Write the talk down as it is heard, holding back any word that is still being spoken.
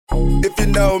If you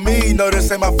know me, know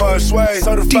this ain't my first way.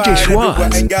 Certified DJ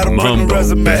Schwaz, ain't got a print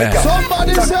resume.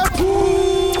 Somebody say,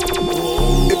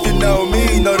 if you know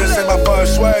me, know this ain't my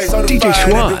first way. DJ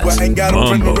Schwaz, ain't got a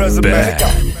print resume.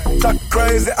 Talk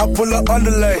crazy, I pull up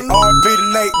underlay. R&B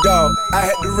to Nate, dog. I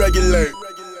had to regulate.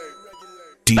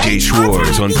 DJ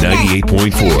Schwaz on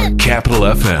 98.4 Capital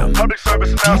FM.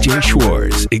 DJ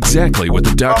Schwaz, exactly what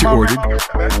the doctor ordered.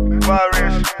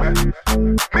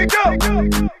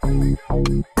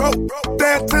 Bro,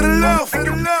 stand to the left.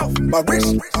 My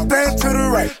wrist, stand to the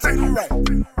right.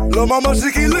 Lil' mama,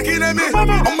 she keep looking at me.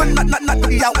 I'ma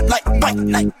knock you out like fight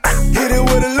night. Hit it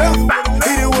with the left,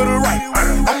 hit it with the right.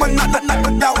 I'ma knock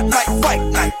you out like fight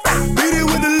night. Hit it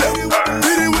with the left,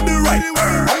 hit it with the right.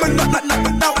 I'ma knock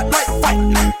you out like fight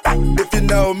night. If you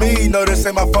know me, know this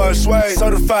ain't my first way.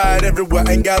 Certified everywhere,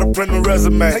 ain't got a print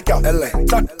resume. Take out LA.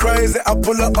 Talk crazy, I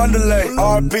pull up underlay.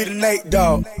 R&B to Nate,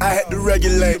 dog. I had to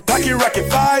regulate. Pocket rocket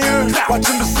fire, watch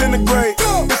him disintegrate.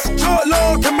 It's a short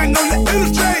log, coming on the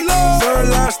illustrate.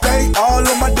 Sirloin steak, all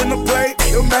on my dinner plate.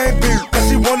 Your main beef, cause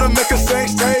she wanna make a same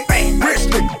state. Rich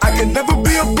nigga, I can never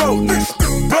be a broke nigga.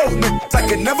 Broke nigga, I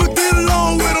can never get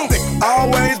along with them.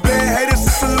 Always been hated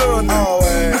since a little nigga.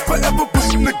 Always. Forever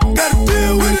push nigga, gotta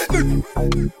deal with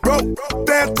it. Bro,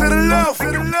 stand to the left.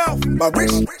 My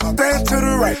wrist, stand to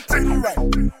the right.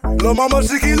 Lil' mama,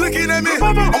 she keep looking at me.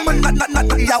 I'ma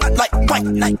knock you out like fight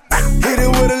night. Hit it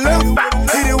with the left,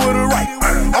 hit it with the right.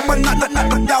 I'ma knock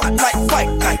you out like fight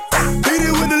night. Hit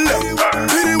it with the left,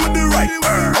 hit it with the right.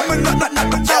 I'ma knock you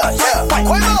out like fight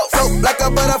night. Float like a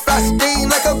butterfly, sting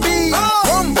like a bee.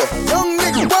 Rumble, young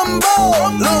nigga,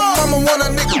 rumble. Lil' mama want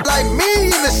a nigga like me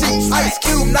in the sheets. Ice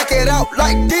Cube, knock it out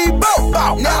like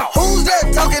Debo. Now who's that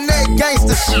talking that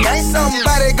gangsta shit? Ain't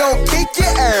somebody gon' kick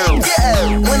your ass.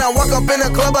 When I walk up in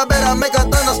the club, I better make a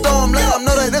thunderstorm. Let them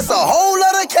know that it's a whole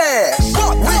lot of cash.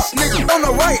 Rich nigga on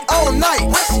the right all night.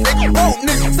 Rich nigga, broke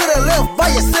nigga to the left by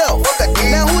yourself.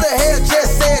 Now who the hell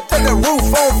just said take the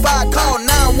roof on fire? Call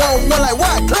 911 like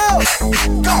what? Club?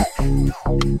 Go.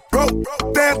 Bro,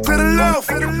 stand to the left.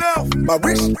 My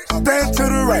wrist, stand to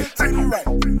the right.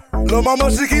 Lil'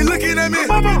 mama, she keep looking at me.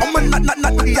 I'ma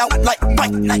knock you out like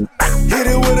fight night. Hit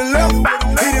it with the left,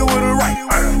 hit it with the right.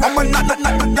 I'ma knock you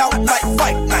out like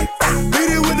fight night. Hit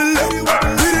it with the left,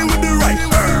 hit it with the right.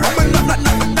 I'ma knock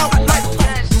you out like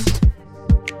fight.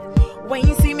 When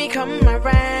you see me come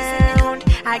around,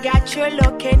 I got you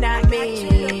looking at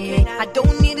me. I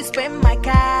don't need to spend my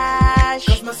cash,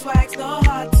 cause my swag's not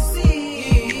hard to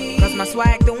see. Cause my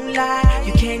swag don't lie,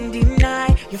 you can't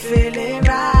deny. You feeling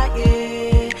right,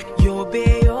 yeah. You'll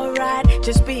be alright,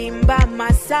 just being by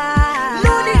my side.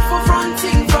 No need for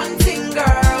fronting,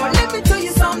 girl. Let me tell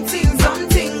you something,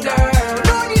 girl.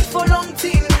 No need for long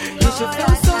thing. You should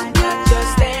feel so good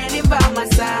just standing by my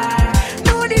side.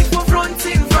 No need for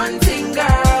fronting,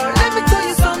 girl. Let me tell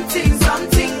you something,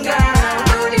 girl.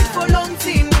 No need for long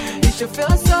thing. You should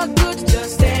feel so good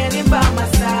just standing by my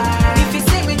side. If you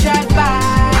see me drive by,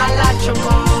 I like your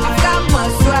more. I got my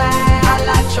swag, I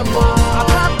like your more. I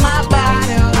pop my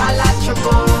bottle, I like your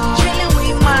more. Chillin'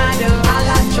 with model, I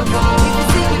like your more. If you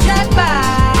see me drive by,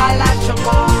 I like your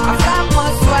more. I got my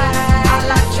swag, I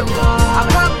like your more. I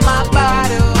pop my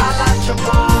bottle, I like your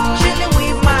more. Chillin'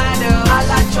 with model, I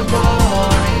like your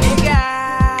more. Hey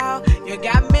girl, you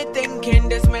got me thinking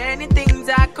there's many things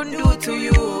I can do to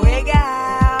you. Hey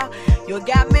girl, you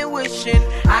got me wishing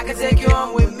I could take you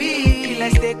on with me.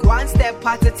 Let's take one step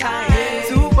at a time.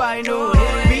 Two by no,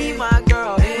 be my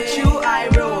girl. With you I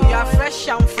roll. You're fresh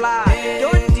and fly.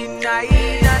 Don't deny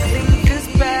it, nothing is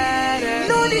better.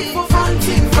 No need for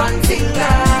fronting, girl.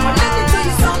 Let me tell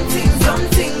you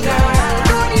something, girl.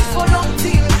 No need for long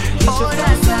thing. You should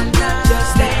dance and just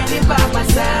standing by my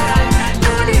side.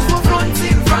 No need for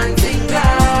fronting,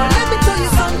 girl. Let me tell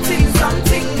you something,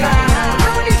 girl.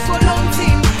 No need for long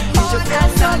thing. You should feel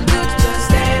so good just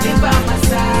standing by my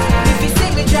side. If you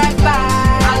see me drive by,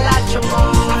 I like your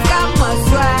more. I got my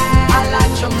swag, I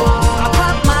like your more. I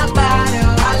pop my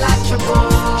bottle, I like your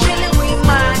more. Chillin' with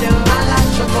model, I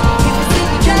like your more. If you see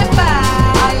me drive by,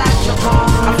 I like your more.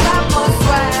 I got my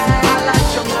swag, I like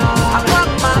your more. I pop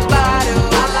my bottle,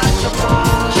 I like your more.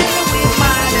 Chillin' with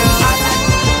model, I like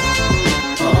your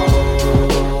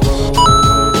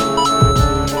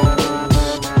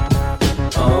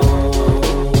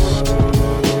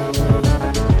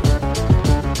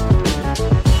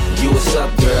You what's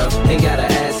up, girl? Ain't gotta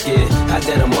ask it. I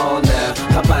did them all now.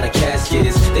 How about the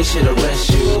caskets? They should arrest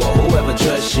you or whoever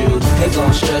trusts you. Ain't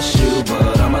gon' stress you,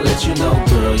 but I'ma let you know,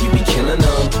 girl. You be killing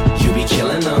them. You be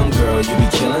killing them, girl. You be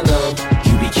killing them.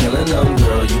 You be killing them,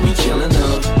 girl. You be killing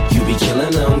them. You be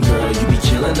killing them, girl. You be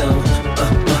killing them.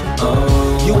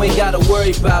 You ain't gotta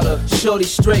worry about her, shorty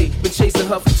straight. Been chasing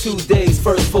her for 2 days,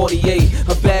 first 48.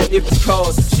 Her bad if it's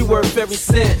cause, she worth every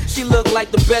cent. She look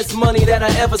like the best money that I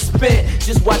ever spent.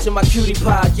 Just watching my cutie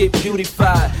pie get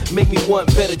beautified. Make me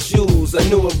want better jewels, a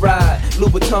newer ride.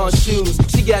 Louboutin shoes,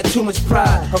 she got too much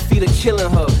pride. Her feet are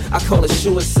killing her, I call it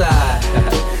suicide.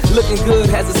 Looking good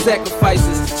has its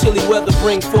sacrifices. Chilly weather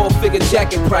bring 4-figure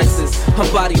jacket prices. Her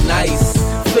body nice,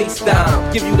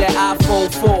 FaceTime, give you that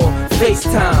iPhone 4,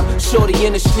 FaceTime. Shorty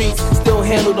in the streets, still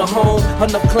handle the home.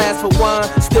 Enough class for wine,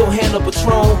 still handle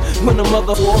Patron. When the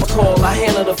mother call, I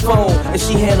handle the phone, and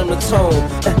she handle the tone.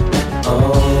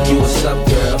 You what's up,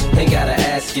 girl? Ain't gotta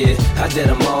ask it. I did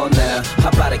them all now.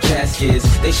 Hop out of caskets.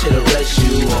 They should arrest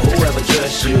you or whoever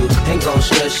dressed you. Ain't gon'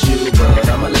 stress you, but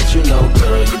I'ma let you know,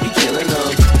 girl. You be killing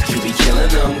them. You be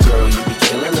killing them, girl. You be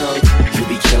killing them. You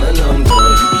be killing them,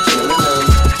 girl. You be killing them.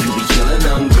 You be killing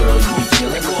them, girl. You be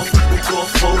killing them.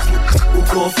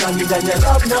 Uko flani ndani ya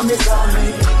lab na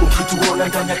mezani. Ukituona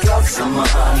ndani ya club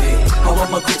samahani. Hawa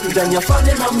makupi ndani ya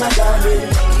fane namna gani.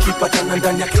 Tukipatana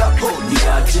ndani ya club ho ni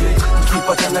aje.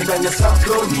 Tukipatana ndani ya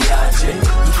saplo ni aje.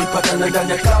 Tukipatana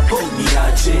ndani ya club ho ni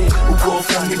aje. Uko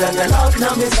flani ndani ya lab na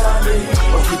mezani.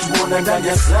 Ukituona ndani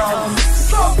ya slam.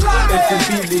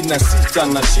 2006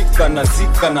 nashika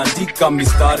nazika naandika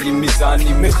mistari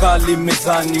mizani. Methali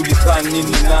mezani ulidhani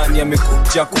ni nani.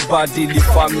 Amekuja kubadili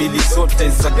family zote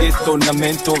za ghetto na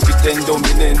mento vitendo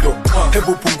minendo.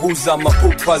 Hebu punguza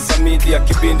mapupa za media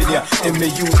kipindi ya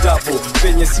MAU double.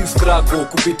 Penye si struggle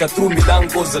kupita through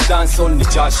milango za dancehall ni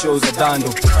jasho za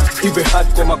dando. Iwe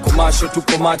hardcore makomasho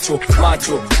tuko macho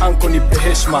anko nipe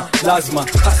heshima lazima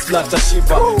hasla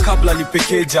tashiba. Kabla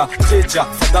nipekeja teja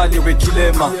fadhali we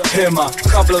kilema hema.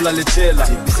 Kabla ulalejela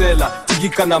zela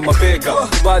tigika na mabega.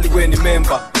 Kubali we ni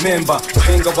memba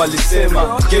wahenga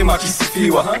walisema game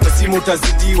akisifiwa lazima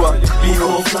utazidiwa.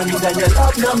 Uko flani ndani ya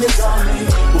lab na mezani.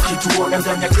 Ukituona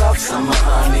ndani ya club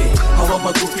samahani. Hawa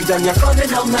makupi ndani ya fane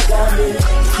namna gani.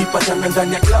 Tukipatana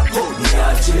ndani ya club ho ni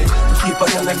aje.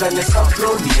 Tukipatana ndani ya saplo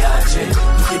ni aje.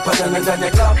 Tukipatana ndani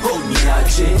ya club ho ni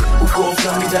aje. Uko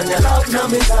flani ndani ya lab na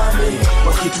mezani.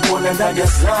 Wakituona ndani ya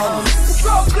slam.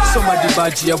 Soma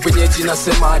dibaji ya wenyeji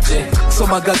nasemaje.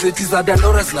 Soma gazeti za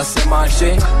Dandora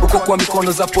zinasemaje. Uko kwa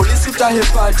mikono za polisi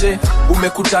utahepaje.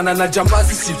 Umekutana na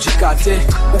jambazi sijikate.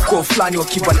 Uko flani wa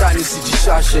kibandani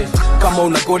usijishashe. Kama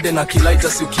una gode na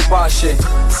kilaita si ukibashe.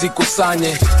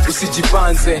 Zikusanye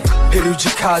usijibanze. Heri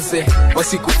ujikaze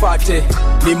wasikufate.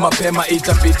 Ni mapema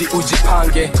itabidi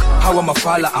ujipange. Hawa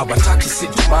mafala hawataki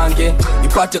situmange.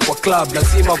 Ipate kwa club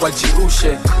lazima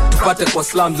wajirushe. Tupate kwa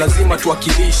slum lazima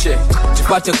tuwakilishe.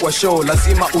 Tupate kwa show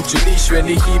lazima ujulishwe.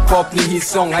 Ni hip hop ni hii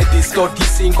song I distort hii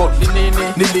single. Ni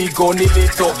nini niligo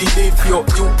nilito ilivyo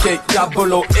UK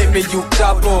double o MAU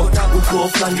double. Uko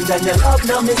flani ndani ya lab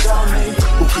na mezani.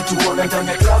 Ukituona ndani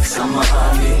ya club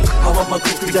samahani. Hawa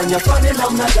makupi ndani ya fane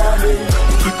namna gani.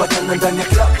 Tukipatana ndani ya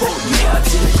club ho ni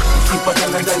aje.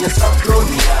 Tukipatana ndani ya saplo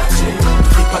ni aje.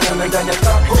 Tukipatana ndani ya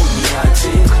club ho ni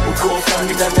aje. Uko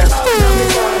flani ndani ya lab na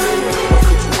mezani.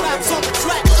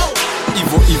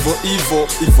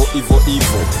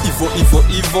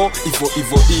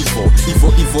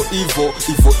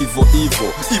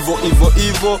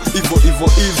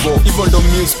 Ivo ndo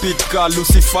music ka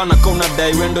Lucifer na kauna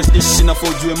dai wendo ishi na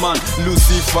fojue man.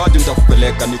 Lucifer junta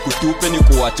kupeleka ni kutupe ni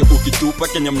kuwache ukitupa.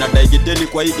 Kenya mnadai gedeli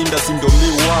kwa hii industry ndo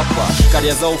mi wapa.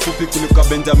 Karia zao fupi kuliko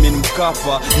Benjamin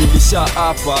Mkapa. Nilisha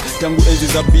hapa tangu enzi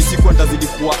za BC kwa ntazidi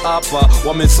kuwa hapa.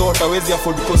 Wamesota wezi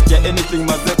afford cost ya anything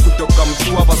maze kutoka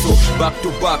mtu hapa. So back to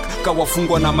back ka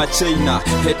wafungwa na machaina.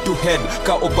 Head to head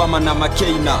ka Obama na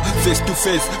McCain. Face to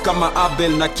face kama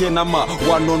Abel na Kenama.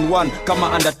 One on one kama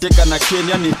Undertaker na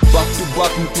Kenya. Ni back to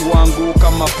back mtu wangu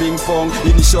kama ping pong.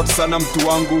 Ini short sana mtu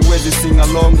wangu wezi sing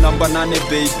along. Namba 8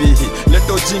 baby.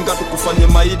 Leto jinga tukufanye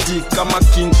maiti kama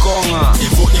King Konga.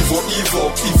 Ivo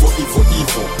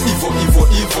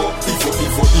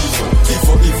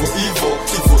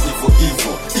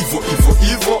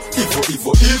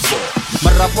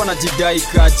Marapo na jidai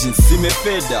kajins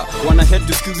zimefeda. Wana head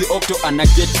to squeeze octo ana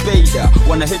get paid.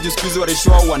 Wana head to squeeze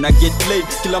wareshoa wana get played.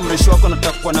 Kila mresho wako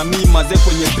natakwa na mimi maze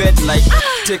kwenye bed like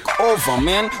take over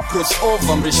man. Cross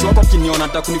over mresho wako kiniona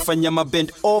takunifanyia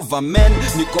mabend over man.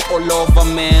 Niko all over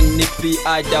man. Ni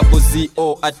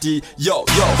PIZO ati yo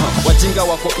wajinga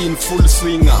wako in full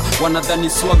swinger. Wanadhani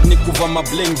swag ni kuva ma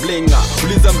bling blinga.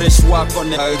 Uliza mresho wako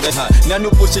nani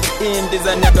push it in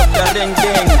design ya Dr.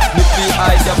 Rengeng. Ni PIZO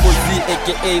aka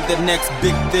the next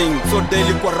big thing. So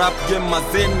daily kwa rap game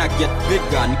mazena get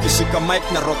bigger. Nikishika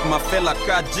mic na rock mafela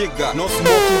ka jigga. No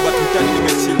smoking but mtani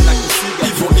nimechill na kisiga.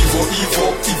 Ivo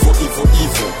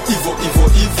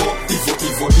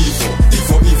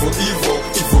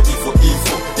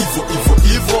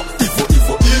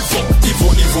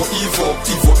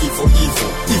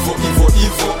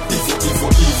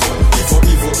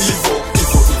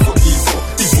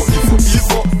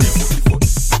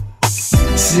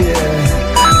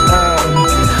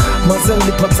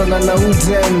Mazalipatana na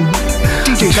Uden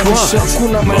DJ Schwaz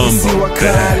kuna maisi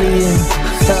wakali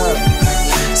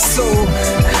so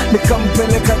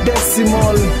nikampeleka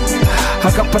Decimal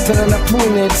akapatana na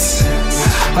Punet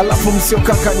alafu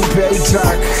msiokaka nipea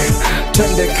track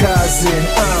twende kazi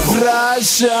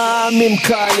Rasha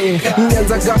mimkali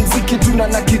nianzaga mziki tuna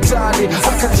na kitari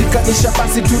akajikanisha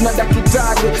basi tuna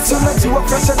dakitari so najua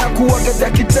Rasha na kuwaga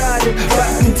dakitari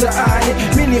basi mtaani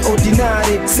mini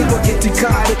ordinary siko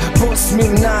getikari boss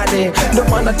minare ndo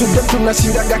maana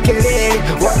tunashindaga kelele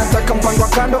wanataka mpango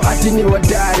kando ati ni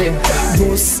wadare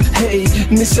boss hey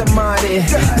nishamare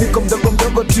niko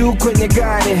mdogo tu kwenye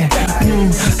gari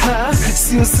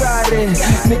si usare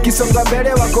nikisonga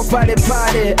mbele wako pale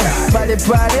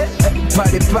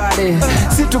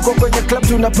si tuko kwenye club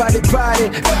tuna pale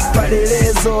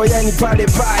lezo yani pale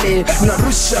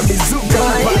tunarusha mizuka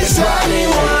pale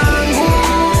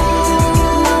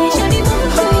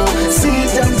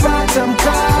sijampata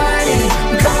mkali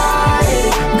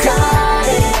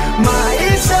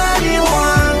maisha ni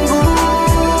wangu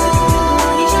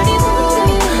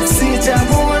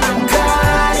sijamwona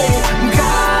mkali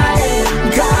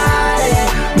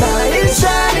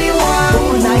maisha ni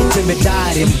wangu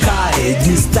Medare mkare,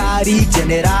 jistari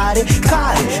generare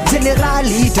kare,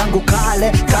 generali tangu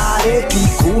kale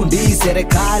kikundi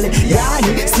serikali,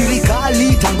 yani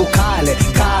sirikali tangu kale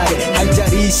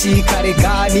haijarishi kare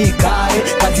gani kare,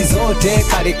 kazi zote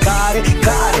kare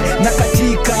na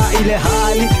katika ile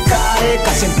hali kare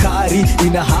kashenkari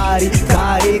inahari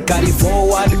kare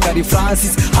forward kare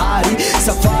Francis hari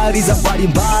safari za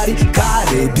mbalimbali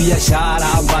kare biashara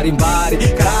mbalimbali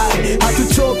kare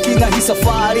hatuchoki na hii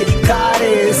safari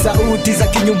kare sauti za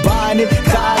kinyumbani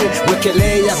kare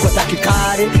wekelea kwa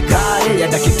takikare kare ya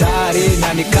dakitari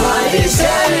na ni kare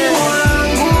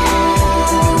wangu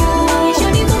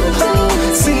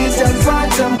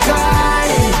sijapata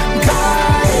mkare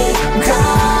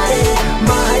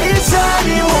maisha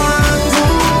ni wangu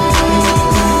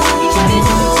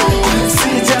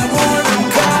sijamwona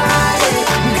mkare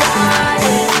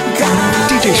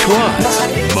DJ Schwaz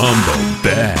Mambo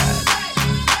Bad.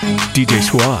 DJ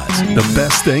Schwaz, the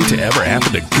best thing to ever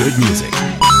happen to good music.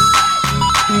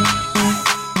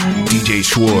 DJ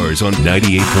Schwaz on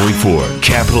 98.4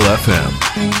 Capital FM.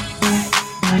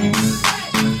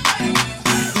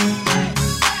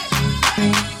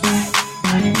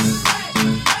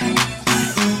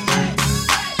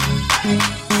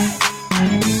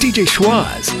 DJ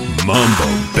Schwaz, Mambo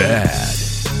Bad.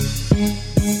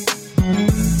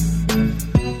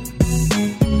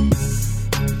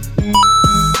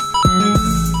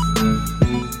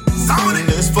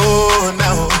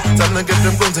 Time to get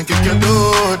them guns and kick your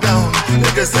door down.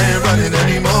 Niggas ain't running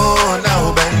anymore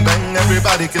now. Bang, bang,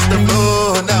 everybody kiss the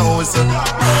floor now. It's all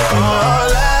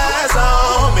eyes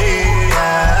on me.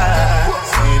 I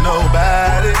see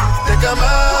nobody. Think I'm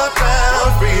up,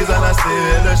 down, freeze, and I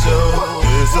steal the show.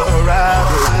 It's a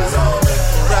robbery.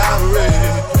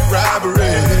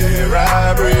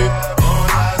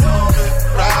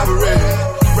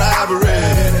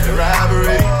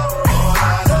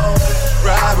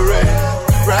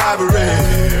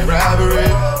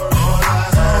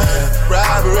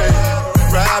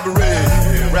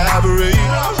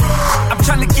 I'm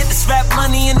trying to get this rap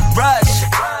money in the rush.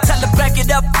 Tell her back it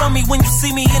up for me when you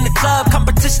see me in the club.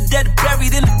 Competition dead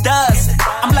buried in the dust.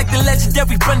 I'm like the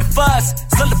legendary Brenda Fuss.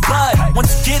 Still the bud.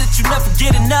 Once you get it, you never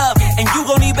get enough. And you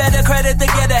gon' need better credit to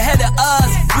get ahead of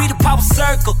us. We the power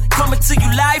circle. Coming to you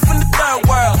live from the third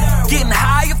world. Getting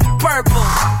higher for purple.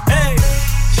 Hey.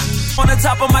 On the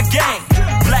top of my game.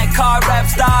 Black card rap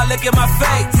star, look at my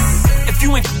face. If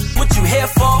you ain't what you here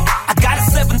for, I got a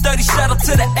 7:30 shuttle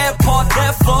to the airport,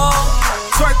 therefore.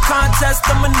 Twerk contest,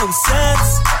 I'm a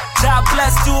nuisance. God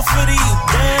bless, do it for the youth,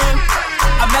 damn.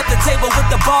 I'm at the table with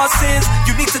the bosses.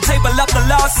 You need to table up the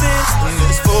losses.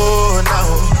 It's 4 now.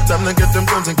 Time to get them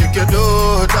guns and kick your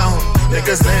door down.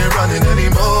 Niggas ain't running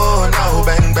anymore now.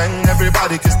 Bang, bang,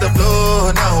 everybody kiss the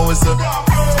floor now. It's a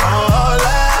all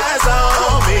eyes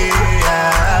on me. I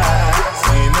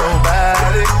see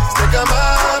nobody. Stick 'em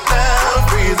up now.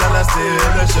 Freeze and I steal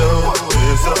the show.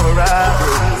 It's alright.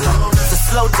 So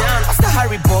slow down, what's the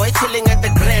hurry, boy? Chilling at the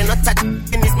Grand, not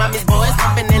touching these mommy's boys.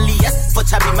 Popping Elias for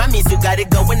chubby mommies, you got it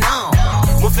going on.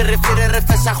 fere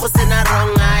refresha go sena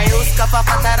wrong eye o ska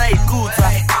papatara ikutswa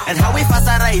and how we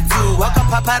fasara itu waka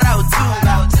papara utu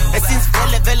it seems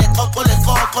vele xoko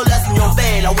las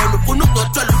nyombela when ufuna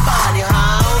ukuthola ubani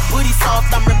how booty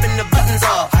soft I'm ripping the buttons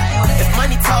off if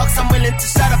money talks I'm willing to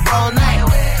shut up all night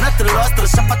nothing lost to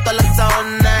shop at all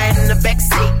night in the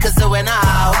backseat cause when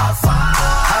how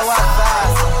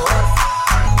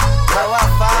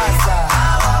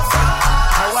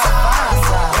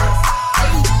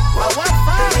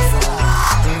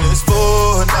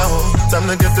time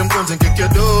to get them guns and kick your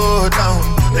door down.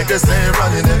 Niggas ain't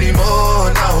running anymore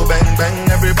now. Bang,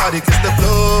 bang, everybody kiss the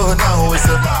floor now. It's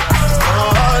a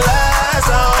all eyes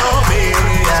on me,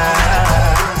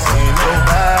 yeah. See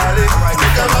nobody.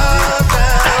 Stick 'em up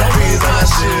now. Breathe on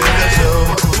that shit, get your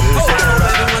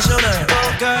baby, what's your name?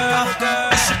 Girl,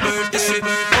 it's your birthday.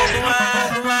 Open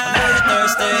wide, I know you're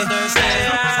thirsty.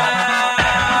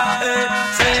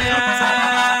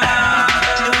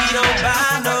 And we don't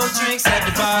buy no drinks at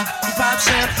the bar. Pop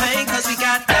champagne cause we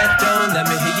got that dough. Let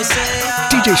me hear you say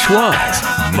DJ Schwaz,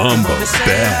 Mambo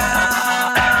Bad.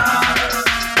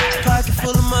 Pocket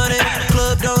full of money,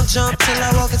 club don't jump till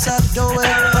I walk inside the doorway.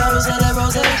 Bottles of that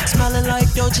rose, smelling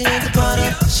like Dolce &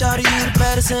 Gabbana. Shawty, you the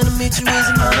baddest and to meet you is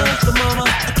an honor. But mama,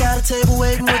 I got a table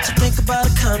waiting, what you think about a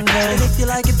condo? And if you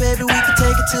like it, baby, we can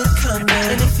take it to the condo.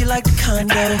 And if you like the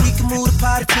condo, we can move the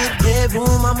party to the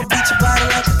bedroom. I'ma beat your body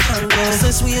like a Congo.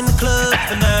 Since we in the club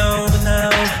for now,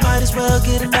 might as well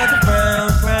get another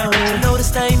round. I know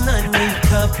this ain't nothing in your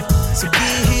cup, so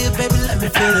get here, baby, let me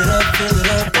fill it up.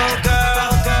 Oh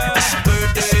girl, it's your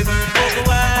birthday. Open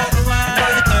wide, I know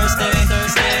you're thirsty.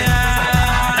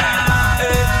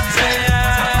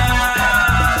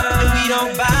 And we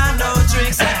don't buy no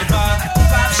drinks at the bar.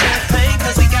 Pop champagne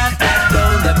cause we got that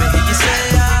dough. Let me hear you say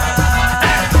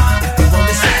if you want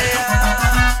me say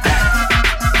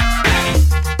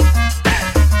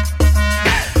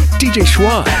DJ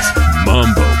Schwaz,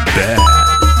 Mambo Bad.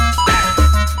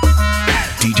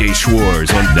 DJ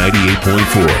Schwartz on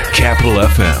 98.4 Capital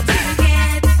FM.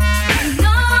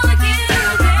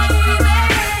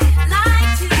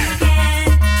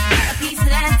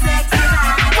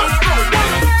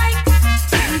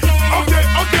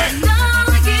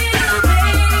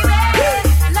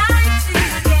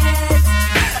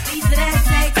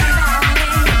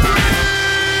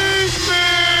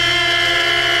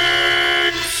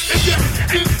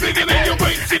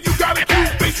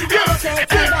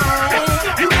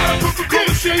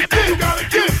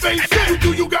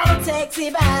 Sexy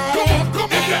body.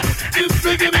 It's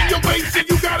bigger than your waist and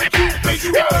you got a cute face.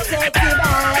 You got a sexy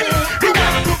body. You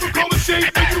got a Coca-Cola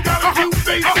shape and you got a cute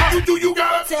face. And you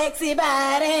got a sexy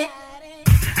body.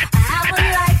 I would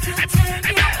like to turn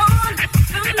you on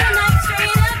from the night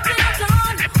straight up till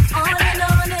dawn. On and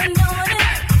on and on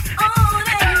and on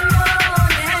and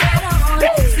on and on.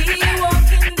 See you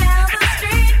walking down the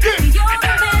street. You're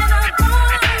the man I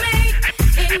wanna meet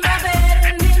in my bed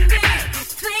and in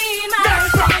between my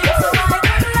legs.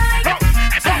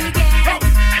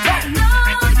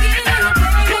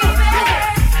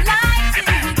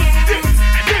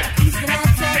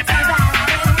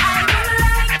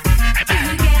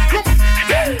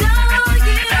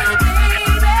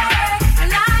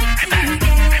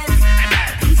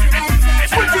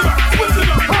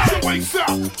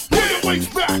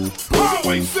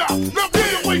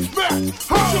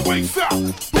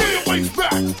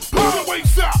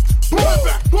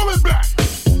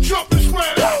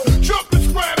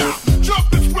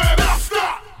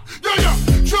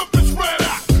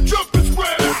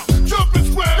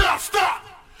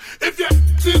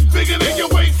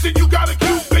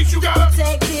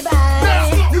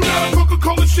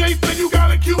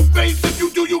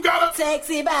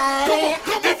 Sexy body.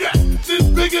 If your ass is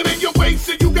bigger than your waist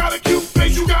and you got a cute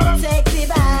face, you got a sexy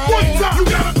body. One time you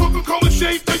got a Coca-Cola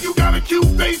shape and you got a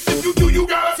cute face. If you do, you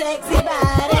got a sexy body.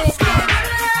 I would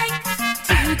like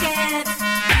to get to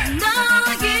know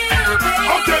you, baby.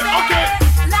 Okay.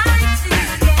 Like to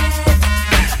get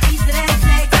a piece of that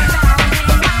sexy body.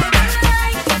 I would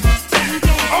like to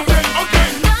get to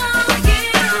know you,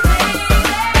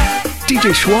 baby. DJ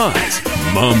Schwaz,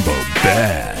 Mambo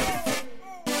Bad.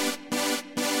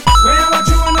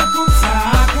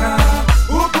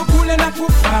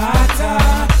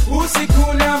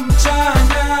 Usiku na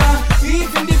mchana,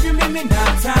 hivi ndivyo mimi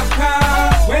nataka.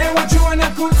 Wewe jua na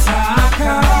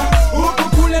kutaka,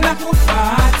 huku kule na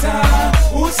kupata.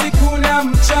 Usiku na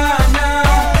mchana,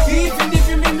 hivi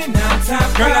ndivyo mimi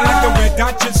nataka. Girl, I like the way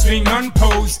that you swing and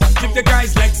pose. Keep the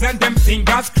guys' legs eyes and them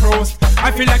fingers crossed.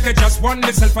 I feel like I just won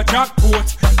myself a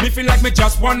jackpot. Me feel like me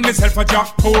just won myself a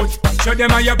jackpot. Show them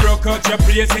how you broke out your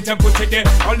place it and put it there.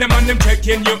 All them on them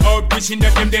checking you out, wishing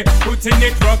that them there. Putting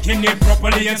it, rocking it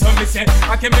properly, and so me say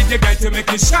I can be the guy to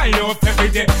make it shine off every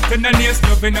day. Tenderness,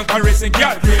 loving and caressing,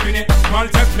 girl craving it.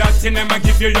 Multi-platinum, I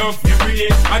give you love every day.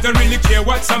 I don't really care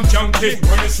what some junkie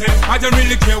wanna say. I don't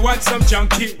really care what some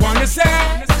junkie wanna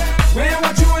say. Wewe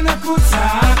wajua na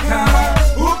kutaka,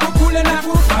 uko kule na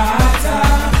kupata,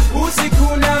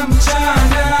 usiku na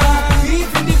mchana,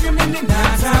 hivi ndivyo mimi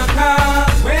nataka.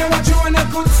 Wewe wajua na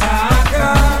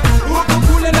kutaka, uko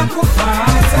kule na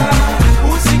kupata,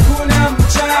 usiku na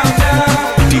mchana.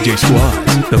 DJ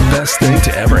Schwaz, the best thing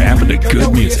to ever happen to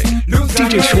good music.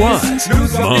 DJ Schwaz,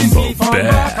 Mambo Bad.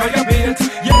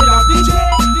 Yeah, DJ,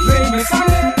 play me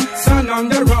Sunday, sun on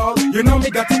the roll. You know me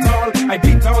got it all. I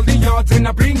beat all the odds and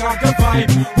I bring out the vibe.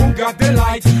 Who got the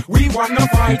light? We wanna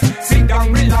fight. Sit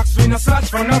down, relax, we no search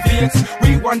for no dates.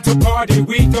 We want to party,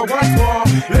 we don't want war.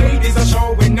 Ladies are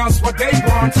showing us what they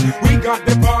want. We got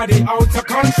the party out of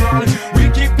control. We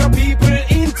keep the people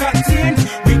entertained.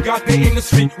 We got the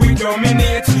industry, we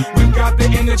dominate. We got the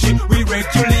energy, we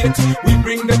regulate. We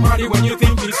bring the party when you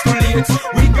think it's too late.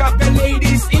 We got the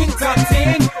ladies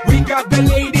entertained. We got the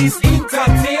ladies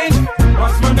entertained.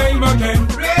 What's my name again?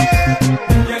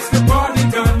 Yes, the party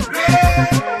done.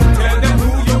 Tell them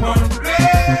who you want.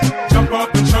 Jump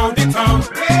up and shout it out.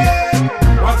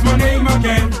 What's my name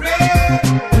again?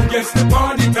 Yes, the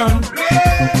party done.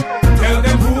 Tell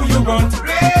them who you want.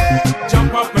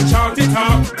 Jump up and shout it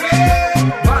out.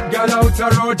 Bad girl out the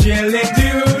road, yelling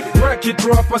dude. Work it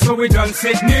proper so we don't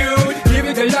sit nude. Give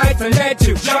it a light and let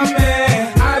you jump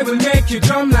me. I will make you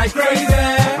jump like crazy.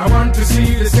 I want to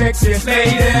see the sexiest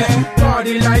lady.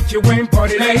 Party like you ain't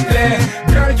party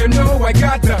lately. Girl, you know I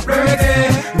got the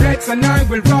remedy. Reds and I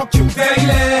will rock you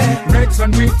daily. Reds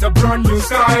and with a brand new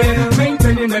style.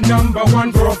 Maintaining the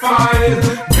 #1 profile.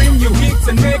 Bring you hits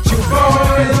and make you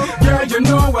boil. Girl, you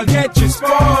know I'll get you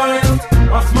spoiled.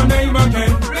 What's my name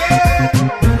again?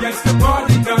 Yes, the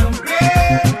party done.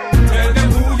 Tell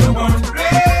them who you want.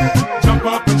 Jump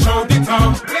up and shout it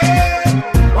out.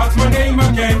 What's my name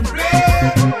again?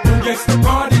 Yes, the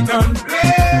party done.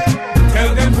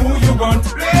 Tell them who you want.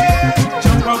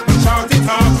 Jump up and shout it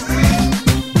out.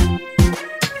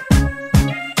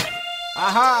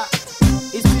 Aha,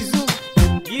 it's Tizu.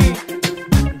 Yeah,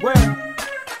 well.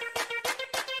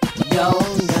 Yo,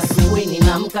 asubuhi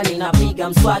ninaamka ninapiga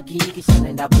mswaki, kisha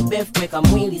naenda kubef kweka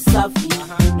mwili safi.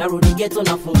 Narudi ghetto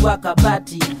nafungua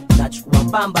kabati, nachukua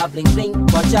pamba bling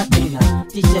bling kwa chati na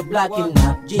t-shirt black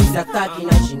na jeans ya khaki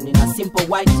na chini na simple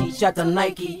white t-shirt na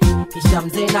Nike. Kisha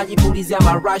mzee najipulizia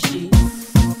marashi,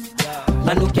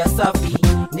 nanukia safi.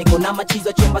 Niko na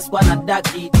machizo chemba squad na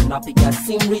daki. Tunapiga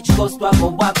sim rich coast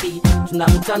wako wapi.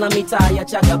 Tunamtana mitaa ya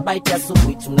chaga bite ya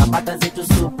supu. Tunapata zetu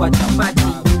supu chapati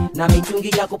na mitungi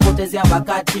ya kupotezea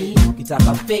wakati.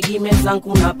 Kitaka fegi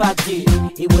mezangu na pati.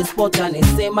 Iwe sport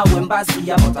anesema wembasi.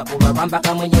 Hapo takura bamba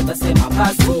kama mwenye utasema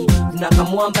basi.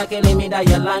 Tunakamwamba kele mida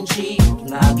ya lunchi.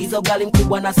 Tunaagiza ugali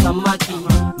mkubwa na samaki.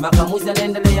 Makamuzi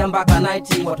anaendelea mpaka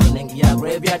night. Watu wanaingia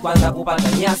graveyard kwanza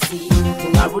kupata nyasi.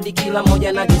 Tunarudi kila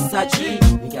moja na kisachi.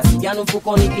 Kiasi gani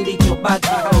mfukoni kilichobaki.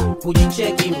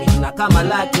 Kujicheki mimi na kama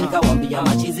laki. Nikawambia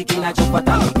machizi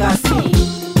kinachopata mikasi.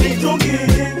 Mitungi,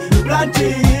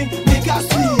 planti,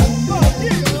 mikasi.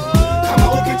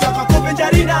 Kama ukitaka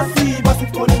kupenjari nasi, basi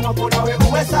mkoni mwako nawe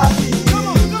uwe safi.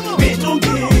 Mitungi,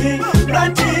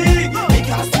 planti,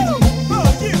 mikasi.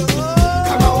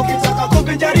 Kama ukitaka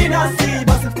kupenjari nasi,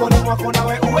 basi mkoni mwako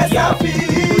nawe uwe safi.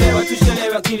 Kulewa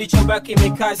tushelewa kilichobaki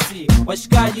mikasi.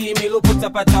 Washikaji milupo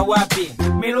tapata wapi?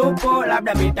 Milupo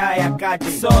labda mitaa ya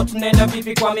kati. So tunaenda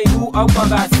vipi kwa miguu au kwa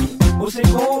basi?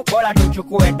 Usiku bora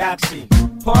tuchukue taxi.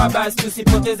 Poa basi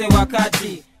tusipoteze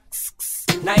wakati.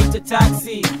 Naita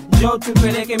taxi, njoo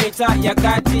tupeleke mitaa ya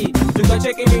kati.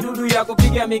 Tukacheke midudu ya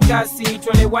kupiga mikasi.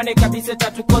 Tuelewane kabisa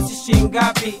tatukosi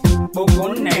shingapi. Buku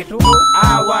 4 tu.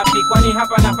 Wapi? Kwani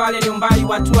hapa na pale ni umbali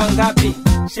watu wangapi?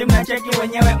 Simna cheki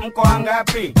wenyewe mko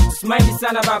wangapi? Smile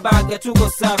sana babaga tuko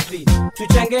safi.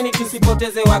 Tuchangeni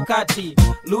tusipoteze wakati.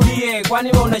 Rudie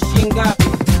kwani wewe una shingapi?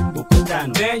 Buku 5.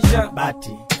 Deja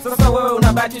bati. Sasa wewe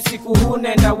unabati usiku huu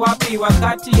nenda wapi?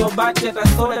 Wakati yo bati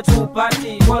atasoda tu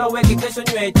upati. Bora weke kesho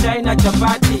nywe chai na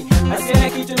chapati. Asiene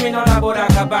kitu minaona bora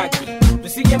kabaki.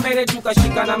 Tusige mbele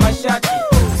tukashika na mashati.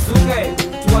 Suke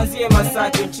tuanzie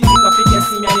Masaki. Mchini kapiga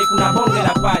simiani kuna bonge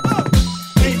la pati.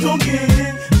 Mitungi,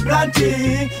 planti,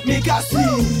 mikasi.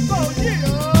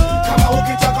 Kama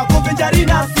ukitaka kupenjari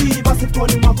nasi, basi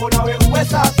mkoni mwako nawe uwe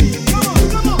safi.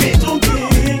 Mitungi,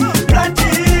 planti,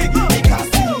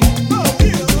 mikasi.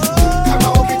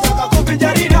 Kama ukitaka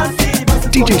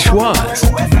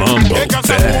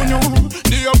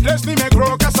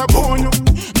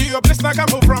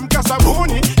move from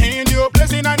Casaboni. In your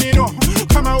place in Anino.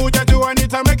 Come on, would you do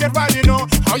anything, make it right, you know.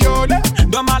 Oh, yo,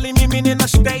 don't mali me in a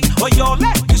stay. Oh, yo,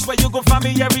 this way you go find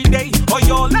me every day. Oh,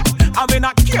 yo, I may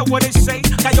not care what they say.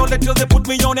 I only till they put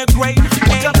me on a grade.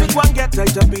 Hey, a big one get I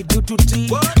be due to tea.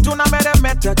 Tuna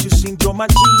meta you sing to my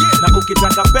G. Now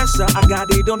ukitaka pesa, I got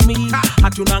it on me.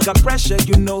 Hatunanga pressure,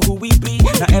 you know who we be.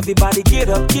 Now everybody get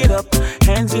up.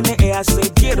 Hands in the air, I say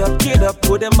get up.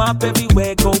 Put them up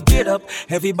everywhere, go get up.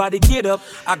 Everybody get up.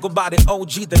 I go by the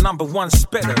OG, the #1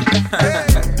 spitter.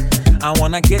 I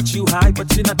wanna get you high,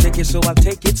 but you not take it, so I'll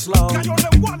take it slow.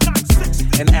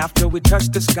 And after we touch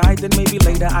the sky, then maybe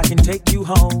later I can take you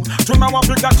home. To now I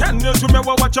bring 10 years to me,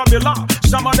 watch a mirror.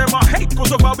 Some of them I hate,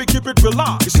 cause of how we keep it real.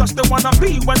 It's just the wanna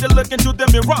be when they look into the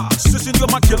mirror. Sissing you're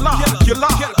my killer.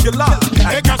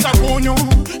 Hey, Casapunyo,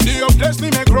 the place me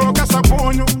grow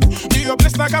Casapunyo. The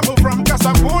place like I move from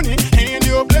Casaboni. And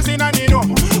the place in Anino.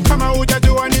 Come on, would you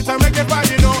do anything, make it right,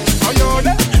 you know. Oh, yo,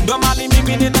 don't mind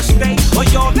me in a state. Oh,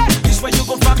 yo, this way you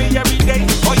go find me every day.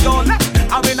 Oh, yo,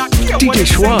 I mean, I care what DJ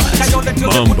Schwaz,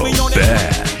 Mambo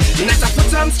Bad. Let's put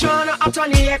some strong out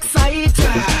on the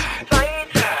exciter.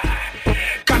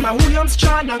 Come on, William's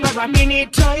strong, I got a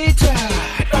minute tighter.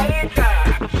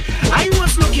 I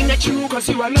was looking at you cause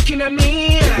you were looking at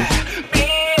me.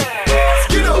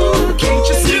 Skiddo, can't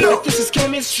you see that this is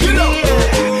chemistry?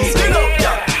 Skiddo.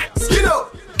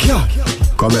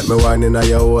 Come make me wine in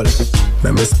your hole.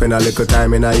 Make me spend a little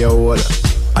time in your hole.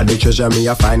 I the treasure me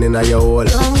a find in your hole.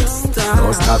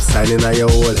 Don't stop signing in your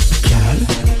hole.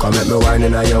 Come make me wine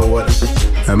in your hole.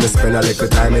 Make me spend a little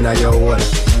time in your hole.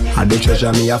 I the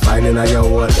treasure me a find in your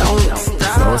hole.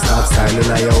 Don't stop signing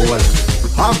in your hole.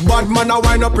 Half bad man a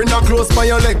wind up in a close by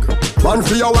your leg. Man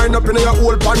for your wind up in your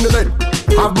hole pan the bed.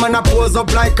 Half man a pose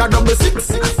up like a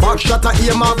 6. Back shot a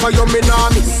aim off for your me nah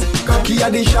miss. Cocky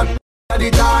a the shot. The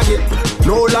target.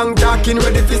 No long talking,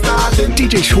 ready to start it.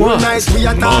 DJ Schwaz, nice, we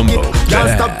attack it. Can't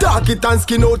stop talking and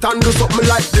skin out and do something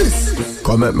like this.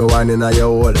 Come at me one in your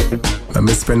hole. Let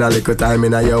me spend a little time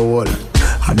in your hole.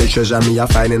 I the treasure me a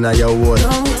find in your hole.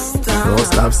 Don't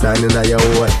stop signing in your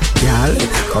hole. Girl,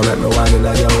 come at me one in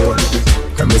your hole.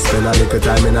 Let me spend a little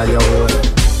time in your hole.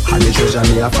 I the treasure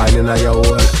me a find in your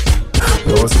hole.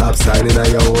 Don't stop signing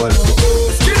in your hole.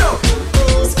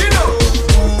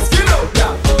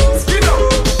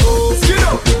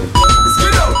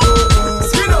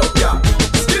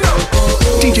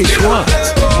 DJ Schwaz,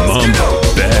 Mambo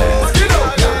Bad.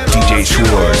 DJ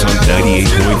Schwaz on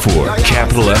 98.4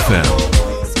 Capital FM.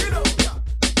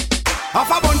 Half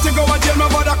a bunch to go a jail, my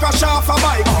brother crash off a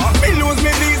bike. Me lose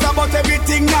me visa, but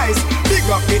everything nice. Big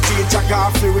up the teacher,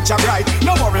 car free, which I bright.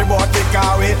 No worry about the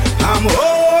car way. I'm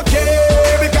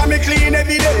okay, because me clean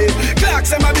every day.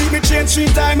 Clocks and my beat me change 3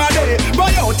 times a day.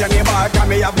 Boy out in the bar, can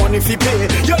me have money fi pay.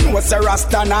 You know it's a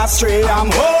rasta not stray. I'm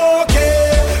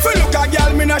okay. Fi look a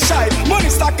girl, me not shy. Money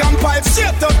stack and pipe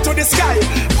straight up to the sky.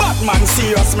 Batman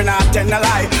serious, me not tell a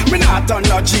lie. Me not on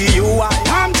no GUI.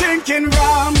 I'm drinking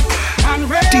rum and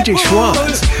Red DJ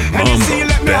Schwaz, Mambo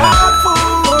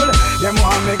Bad. Them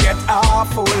want me get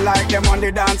awful, like them on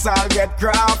the dance I'll get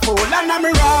grappled. And I'm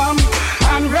rum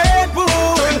and Red Bull,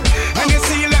 and you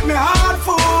see let me heart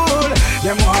full.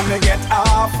 Them want me get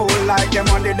awful, like them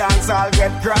on the dance I'll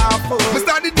get grappled. Me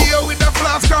start the day with a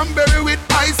flask, cranberry with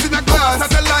ice in a glass.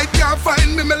 Satellite can't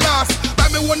find me, me lost. Buy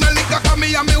me one a liquor for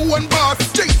me and me one boss.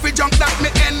 Drink for junk that me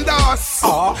endorse.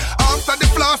 After the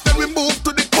flask, then we move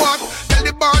to the quad. Tell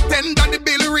the bartender the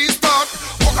bill restart.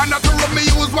 Walk on that road me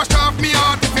use, wash off me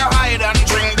heart. If you hide and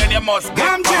drink, then you must get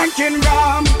I'm drinking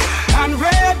rum and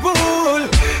Red Bull,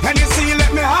 and you see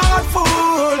let me heart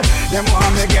full. Them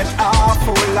want me get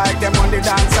awful, like them on the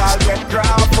dance I'll get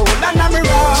grappled. And I'm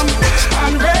rum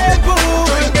and Red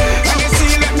Bull, and you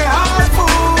see let me heart full.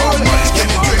 Them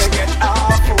want me get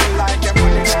awful, like them on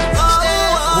the dance.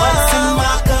 What's in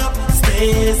my cup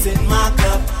stays in my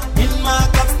cup. In my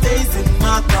cup stays in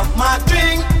my cup. My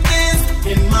drink is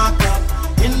in my cup.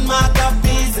 In my cup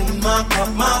is in my cup.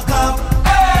 My cup.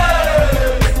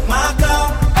 Hey! My cup.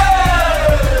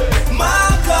 Hey! My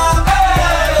cup.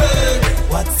 Hey!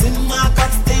 What's in my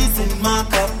cup stays in my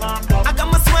cup. I got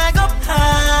my swag up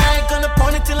high, gonna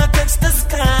point it till I touch the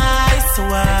sky. So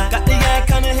I got the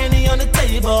icon of Henny on the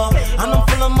table, and I'm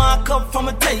full of my cup from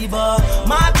a table.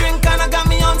 My drink kinda got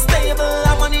me unstable.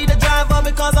 I'ma need a driver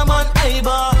because I'm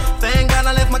unable. Thank God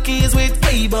I left my keys with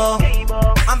cable.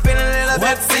 I'm feeling a little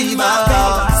bit fever. My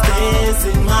cup stays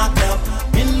in my cup.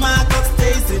 In my cup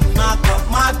stays in my cup.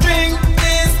 My drink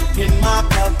is in my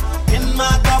cup. In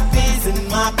my cup is in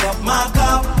my cup. My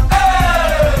cup.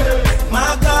 Hey!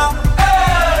 My cup.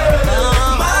 Hey!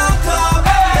 My cup.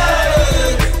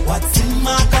 Hey! What's in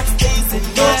my cup stays in my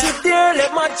cup. Don't you dare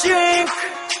let my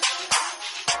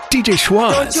DJ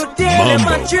Schwaz,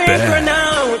 Mambo Bad.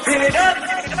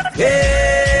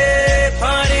 Hey,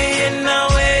 partying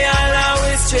away, I'll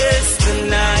always chase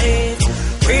tonight.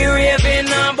 We raving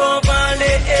above all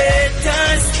the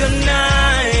haters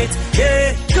tonight.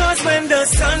 Yeah, cause when the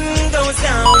sun goes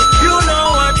down, you know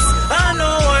what's, I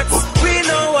know what's, we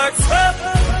know what's up.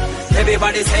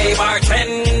 Everybody say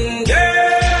bartender,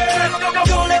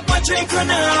 don't let my drink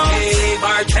run out. Hey,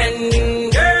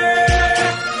 bartender,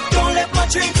 don't let my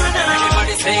drink run out.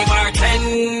 Everybody say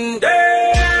bartender,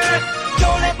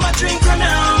 don't let my drink run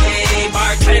out. Hey,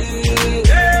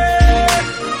 bartender,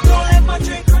 don't let my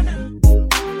drink run out.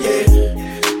 Yeah,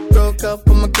 broke up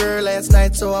with my girl last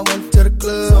night, so I went to the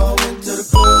club.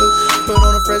 Put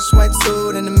on a fresh white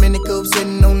suit and a mini coupe,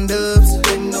 sitting on dubs.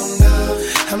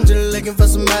 I'm just looking for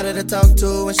somebody to talk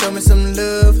to and show me some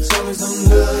love.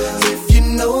 If you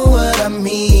know what I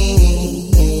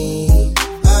mean.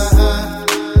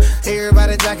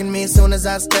 Everybody jocking me as soon as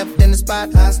I stepped in the spot.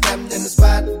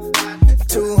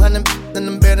 200 and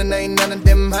I'm better, ain't none of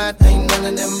them hot.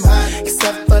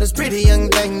 Except for this pretty young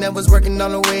thing that was working all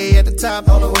the way at the top.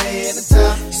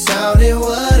 Shouted,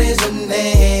 what is your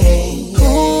name?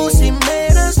 Ooh, she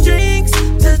made us drinks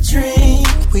to drink.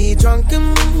 We drunk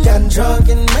and got drunk,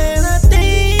 and man, I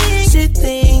think she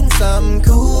thinks I'm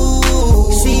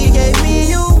cool. She gave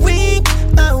me a wink,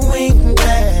 I wink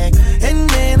back, and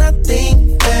then I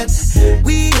think that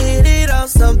we hit it off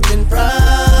something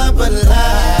proper like.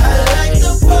 I like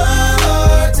the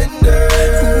bartender.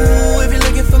 Ooh, if you're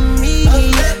looking for me,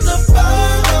 I'm at the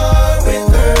bar with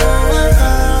her.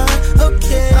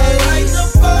 Okay, I like the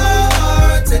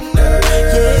bartender.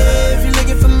 Yeah, if you're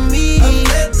looking for me, I'm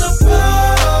at the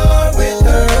bar with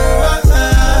her.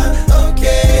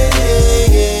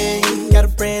 Okay, got a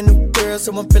brand new girl, so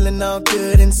I'm feeling all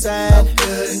good inside.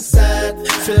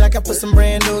 Feel like I put some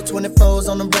brand new 24s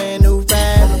on a brand new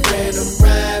ride.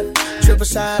 Triple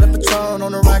shot of Patron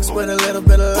on the rocks with a little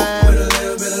bit of lime.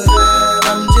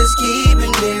 I'm just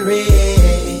keeping it real.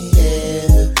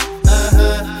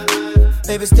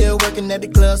 Baby still working at the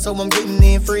club, so I'm getting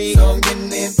in free.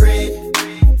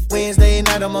 Wednesday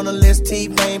night I'm on the list,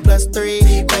 T-Pain plus 3.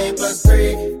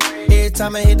 Every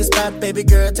time I hit the spot, baby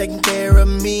girl taking care of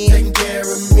me.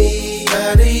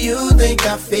 How do you think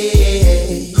I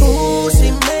feel? Ooh,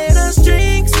 she made us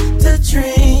drinks to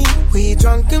drink. We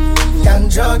drunk and got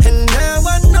drunk, and now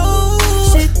I know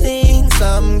she thinks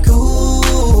I'm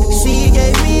cool. She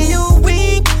gave me a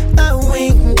wink, I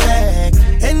wink back,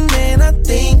 and then I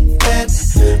think that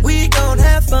we gon'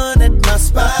 have fun at my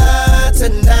spot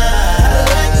tonight. I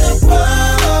like the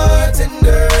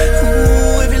bartender.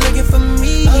 Ooh, if you're looking for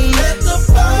me, I'm at the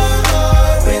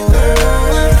bar with her.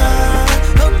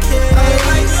 Okay, I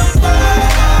like the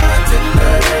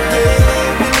bartender. Yeah,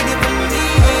 if you're looking for me,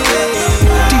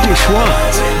 DJ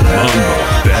Schwaz, Mambo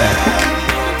Bad.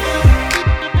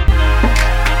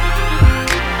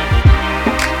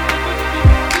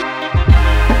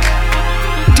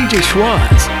 DJ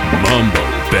Schwaz, Mambo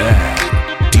Bad.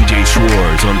 DJ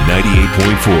Schwartz on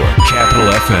 98.4 Capital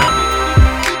FM.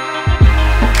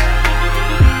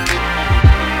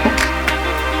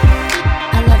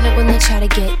 I love it when they try to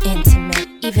get intimate,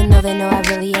 even though they know I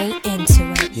really ain't into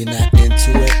it. You're not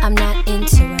into it? I'm not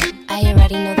into it. I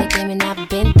already know the game and I've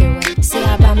been through it. See,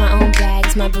 I buy my own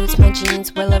bags, my boots, my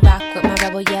jeans. Will I rock with my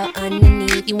rebel yell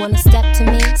underneath? You wanna step to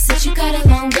me? Since you got a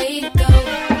long way to go.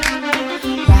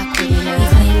 Rock with me now. You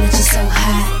claim that you're so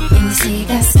hot, and you say you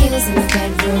got skills in the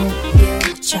bedroom. You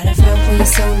try to front when you're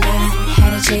so mad.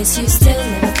 Had a chase, you still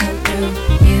never come through.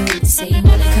 You say you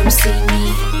wanna come see me,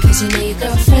 cause you know your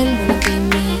girlfriend wanna be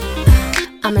me.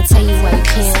 I'ma tell you why you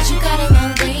can't. Since you got a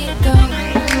long way to go.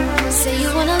 Say you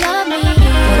wanna love me,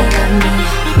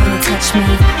 wanna touch me.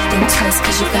 Think twice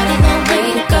cause you got a long way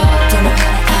to go. Don't know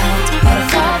how to act, how to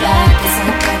fall back. It's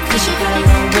like that cause you got a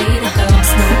long way to go.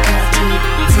 It's not that deep,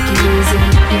 take it easy.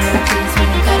 You wanna please me,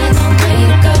 got a long way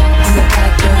to go. I'm a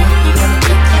bad girl, you wanna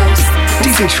get close.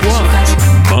 DJ Schwaz,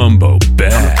 Mambo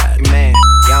Bad. Man,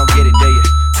 y'all don't get it, do you?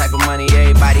 Type of money,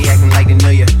 everybody acting like they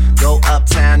knew you. Go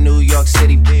uptown, New York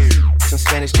City, some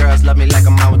Spanish girls love me like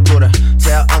I'm out with Buddha.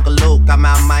 Tell Uncle Luke I'm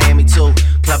out in Miami too.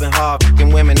 Clubbing hard,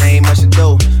 fucking women, ain't much to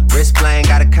do. Wrist playing,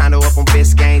 got a condo up on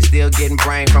Biscayne. Still getting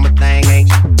brain from a thing, ain't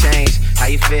changed. How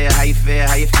you feel, how you feel,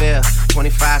 how you feel?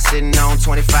 25 sitting on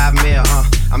 25 mil,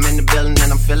 I'm in the building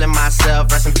and I'm feeling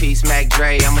myself. Rest in peace, Mac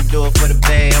Dre, I'ma do it for the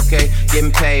bay, okay?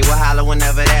 Getting paid, we'll holler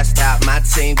whenever that stop. My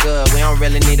team good, we don't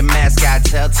really need a mascot.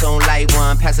 Tell Tune Light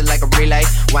One, pass it like a relay.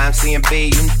 YMC and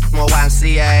B, you more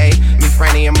YMCA. Me,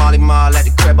 Franny, and Molly Mall at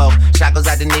the cribbo. Shot goes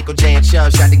out to Nico J and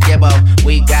Chubb, shot to Gibbo.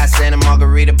 We got Santa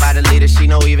Margarita by the leader. She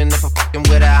know even if I'm fucking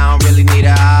with her, I don't really need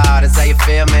her. Oh, that's how you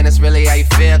feel, man, that's Shorty, how you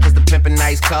feel? Cause the pimpin'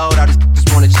 ice cold. All these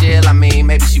just wanna chill. I mean,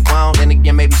 maybe she won't, then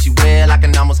again, maybe she will. I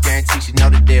can almost guarantee she know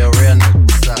the deal. Real nigga,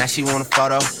 what's up? Now she want a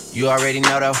photo. You already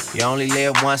know though. You only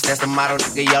live once, that's the motto.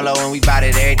 Nigga YOLO, and we bout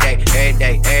it every day, every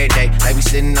day, every day. Like we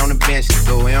sitting on the bench,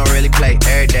 but we don't really play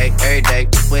every day, every day.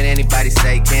 What anybody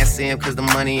say, can't see him cause the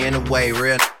money in the way.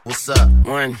 Real nigga, what's up?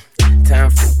 One time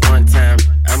for one time.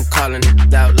 I'm calling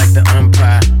it out like the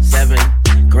umpire. 7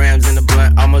 grams in the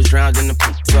blunt, almost drowned in the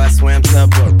poop. So I swam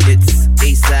tugboat. It's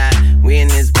east side, we in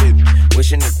this boot.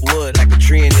 Wishing it would like a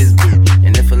tree in this boot.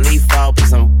 And if a leaf fall, put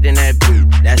some in that boot.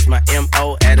 That's my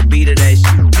M.O. at a beat of that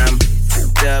shit. I'm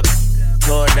fucked up,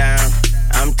 tore down,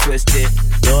 I'm twisted,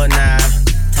 doorknob,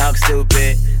 talk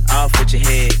stupid, off with your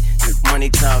head. Money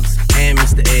talks and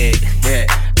Mr. Ed. Yeah,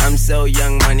 I'm so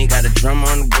young money, got a drum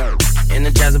on the go.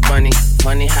 Energize a bunny.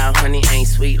 Funny how honey ain't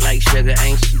sweet like sugar,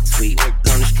 ain't she sweet?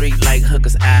 On the street like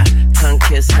hookers, I tongue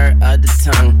kiss her other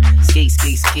tongue. Ski,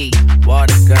 ski, ski,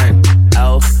 water gun.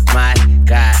 Oh my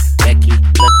God, Becky,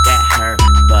 look at her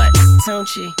butt. Don't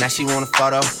she? Now she want a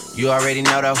photo. You already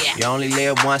know though. Yeah. You only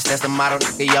live once, that's the motto.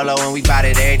 Nigga YOLO, and we bout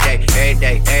it every day, every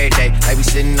day, every day. Like we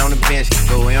sitting on the bench,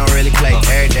 but we don't really play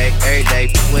every day, every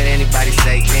day. What anybody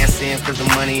say, can't see him cause the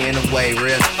money in the way.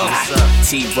 Real, what's up?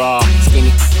 T-Raw,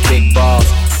 skinny, big balls,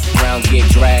 rounds get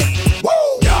dragged. Woo!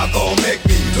 Y'all gon' make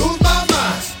me lose my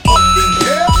mind. Up in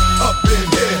here, up in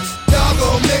here. Y'all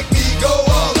gon' make me go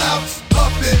all out.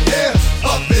 Up in here,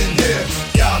 up in here.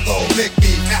 Y'all gon' make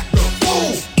me act a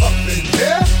fool. Up in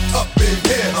here, up in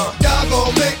here. Y'all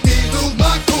gon' make me lose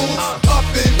my cool. Up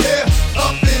in here,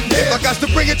 up in here. If I got to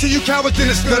bring it to you cowards, then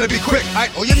it's gonna be quick.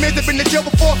 Aight, all your men that been in jail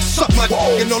before, suck my dick.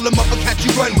 And all the motherfuckers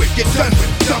you run with, get done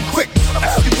with, dumb quick.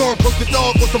 You gon' broke the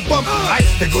dog with some bump. Aight,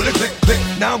 they go to click, click,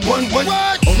 911.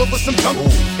 All over some dump.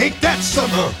 Ain't that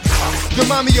something? You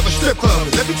remind me of a strip club.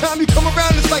 Every time you come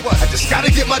around, it's like, what? I just gotta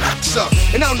get my dick sucked.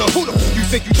 And I don't know who the fuck you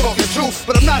think you talking to,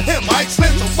 but I'm not him, aight,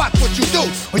 Slim, so watch what you do,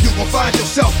 or you gon' find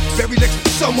yourself very next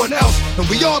to someone else. And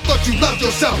we all thought you loved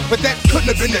yourself, but that couldn't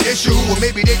have been the issue. Or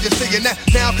maybe they just saying that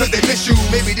now cause they miss you.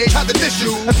 Maybe they tried to diss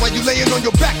you. That's why you laying on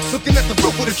your back, looking at the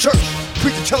roof of the church.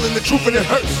 Preacher telling the truth and it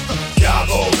hurts. Y'all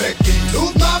gon' make me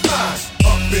lose my mind.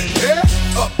 Up in here,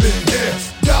 up in here.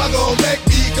 Y'all gon' make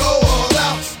me go all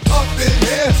out. Up in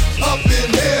here, up in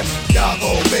here. Y'all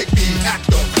gon' make me act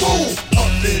a fool.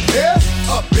 Up in here,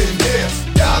 up in here.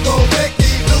 Y'all gon' make me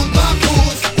lose my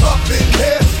cool. Up in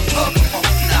here, up.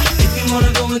 If you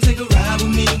wanna go and take a ride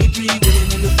with me, we 3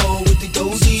 women in the 4 with the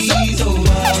dozies. Oh,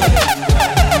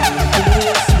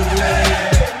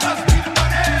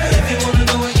 if you wanna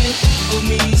go and get with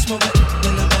me, smoke it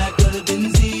in the back of the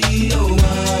Benzie. Oh,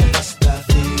 must I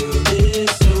feel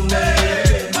this way?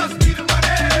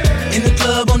 In the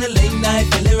club on the late night,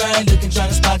 feeling right, looking, trying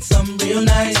to spot something real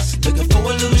nice. Looking for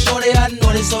a little shorty, I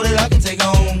know this so that I can take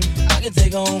home. I can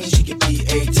take home. She could be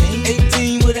 18,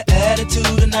 18 with an attitude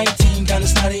of 19, kinda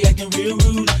snotty, acting real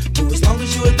rude. But as long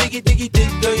as you a diggy, diggy, thick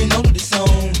girl, you know that it's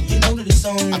on. You know that it's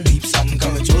on. I peep something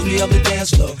coming towards me up the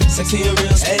dance floor. Sexy and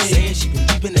real, saying she been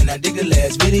peeping, and I dig the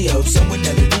last video. Somewhere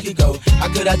that we could go. How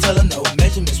could I tell her no?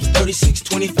 Measurements was 36,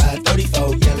 25,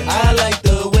 34. Yeah, I like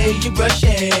the way you brush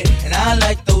your hair, and I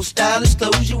like those stylish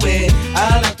clothes you wear.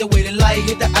 I like the way the light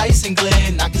hit the ice and glare,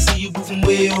 and I can see you moving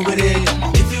way over there.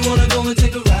 If you wanna go and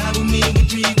take a ride with me, we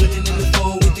 3 women in the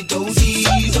 4 with the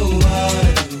dozies. Oh, why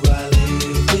do I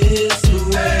live this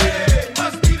way?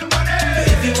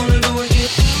 If you wanna go and get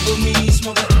with me,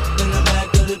 smoke it in the back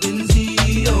of the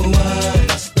Benzie. Oh, why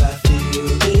must I feel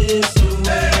this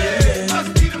way?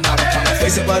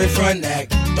 Face it by the front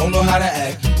act, don't know how to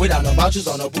act. Without no vouchers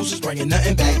or no boosters, bringing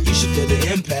nothing back. You should feel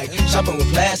the impact. Shopping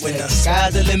with plastic. When the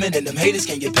sky's the limit and them haters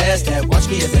can't get past that. Watch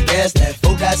me as I gas that.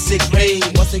 4.6 range.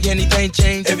 Once again, anything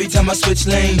change. Every time I switch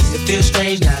lanes, it feels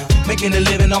strange now. Making a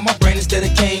living on my brain instead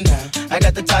of cane now. I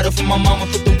got the title from my mama,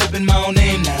 put the whip in my own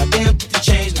name now. Damn, put the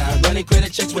change now. Running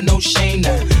credit checks with no shame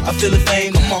now. I feel the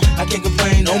fame, come on, I can't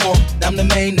complain no more. I'm the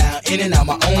main now, in and out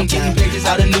my own game. Pages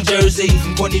out of New Jersey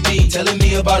from Courtney B, telling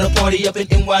me about a party up in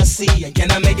NYC. And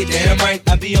can I make it damn right?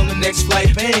 I'll be on the next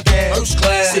flight, paying cash, first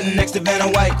class, sitting next to Vanna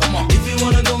White. Come on. If you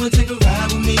wanna go and take a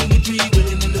ride with me, we 3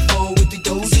 women in the 4 with the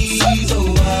dozies.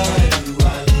 Oh, why do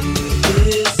I live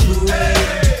this way?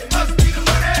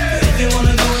 If you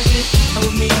wanna go and get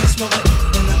with me, smoke it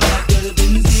in the back of the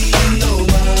Benzie. Oh,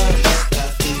 why must I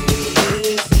feel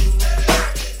this way?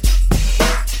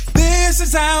 This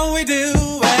is how we do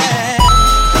it.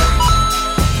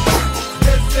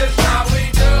 This is how we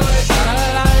do it. La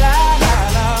la la la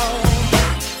la.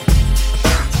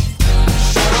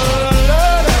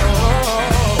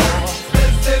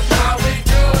 This is how we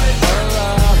do it. La la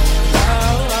la.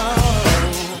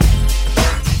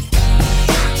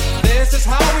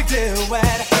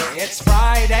 It's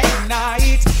Friday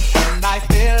night and I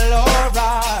feel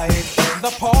alright.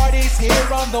 The party's here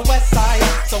on the west side,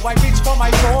 so I reach for my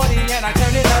 40 and I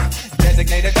turn it up.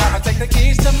 Designated driver, take the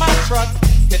keys to my truck.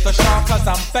 Hit the shop cause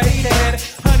I'm faded.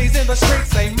 Honey's in the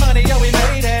streets, say money, yo, we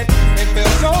made it. It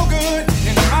feels so good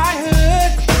in my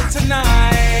hood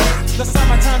tonight. The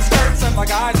summertime skirts and the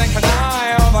guys ain't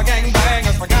canine. All the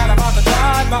gangbangers forgot about the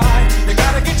drive-by. You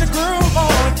gotta get your groove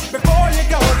on before you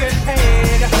go get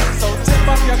paid. So tip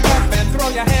up your cup and throw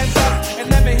your hands up and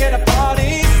let me hear the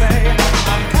party say,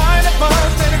 I'm kinda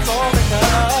buzzed and it's all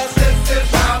because this is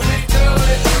how we do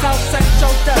it. South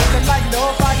Central does it like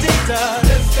nobody does.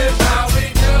 This is how we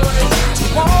do it. To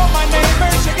all my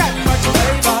neighbors, you got much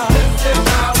flavor. This is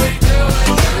how we do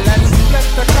it. Let's flip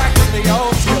the crack with the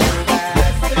old school.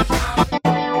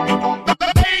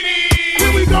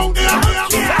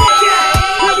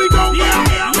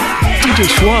 DJ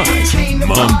Schwaz,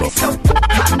 Mambo.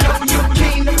 I know you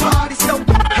came to party, so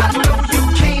I know you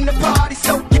came to party,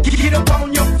 so get up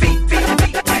on your feet.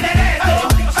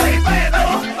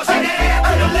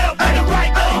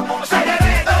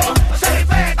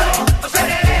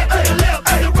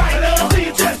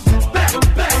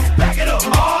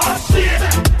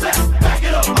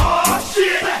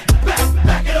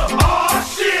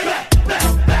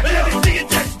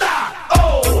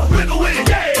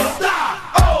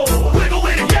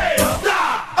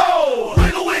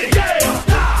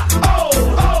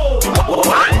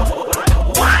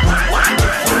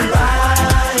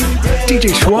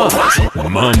 DJ Schwaz,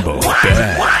 Mambo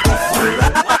Bad.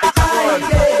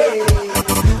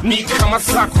 Ni kama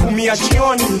saa 10 ya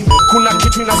jioni, kuna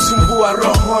kitu inasumbua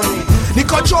rohoni.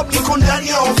 Niko job, niko ndani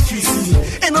ya ofisi,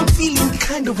 and I'm feeling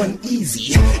kind of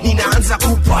uneasy. Ninaanza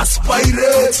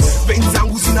kuperspirate, veins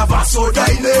zangu zina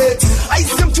vasodilate. I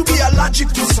seem to be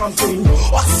allergic to something,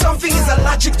 or something is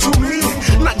allergic to me.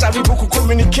 Najaribu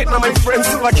kucommunicate na my friends,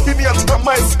 lakini hata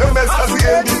my SMS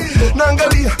haziendi.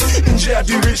 Naangalia nje ya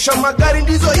dirisha, magari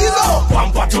ndizo hizo,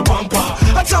 bumper to bumper.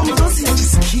 Hata mdosi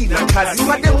hajisikii na kazi,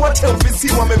 madem wote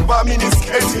ofisi wamevaa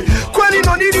minisketi. Kwani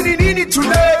no nini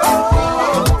today?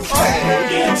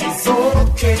 It is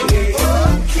okay, okay.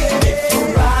 It's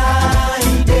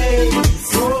Friday,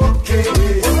 it's okay.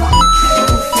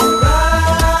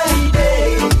 Friday,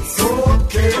 it's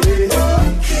okay.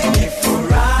 It's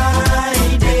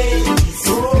Friday, it's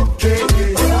okay.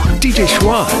 DJ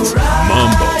Schwaz,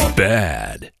 Mambo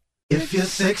Bad. If you're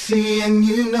sexy and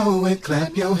you know it,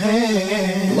 clap your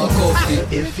hands.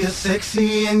 If you're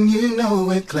sexy and you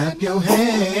know it, clap your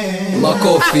hands.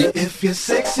 If you're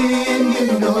sexy and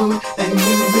you know it, and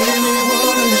you really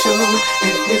wanna show it.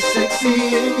 If you're sexy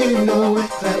and you know it,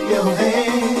 clap your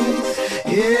hands.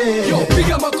 Yeah. Yo,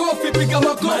 piga makofi, piga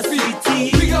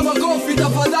makofi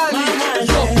tafadhali.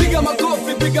 Yo, piga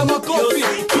makofi, tutapiga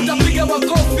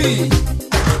makofi.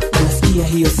 Unasikia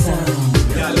hiyo sound?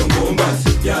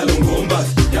 Yalongombas.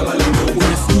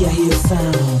 Unasikia hiyo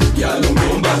sound?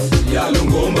 Yalongombas.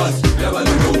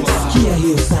 Unasikia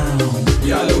hiyo sound?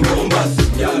 Yalongombas.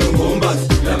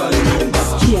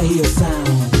 Unasikia hiyo sound?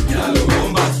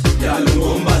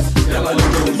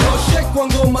 Yo, shake kwa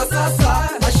ngoma sasa,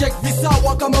 shake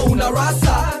visawa kama una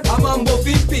rasa. Mambo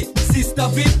vipi, sister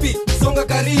vipi, songa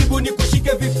karibu ni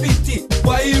kushike vifiti.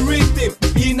 Kwa hii rhythm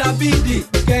inabidi,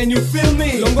 can you feel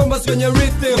me? Longomba kwenye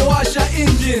rhythm, washa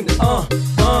engine.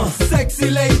 Sexy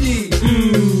lady,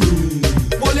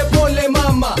 pole pole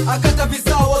mama, akata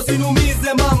visawa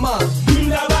usinumize mama.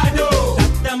 Mda bado,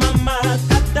 kata mama.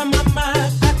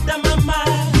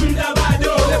 Mda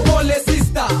bado, pole pole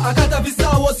sister, akata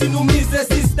visawa usinumize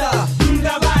sister.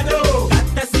 Mda bado,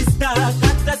 kata sister.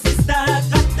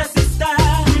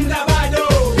 Mda bado,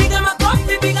 piga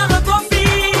makofi tafadhali.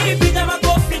 Piga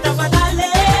makofi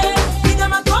tafadhali. Piga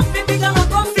makofi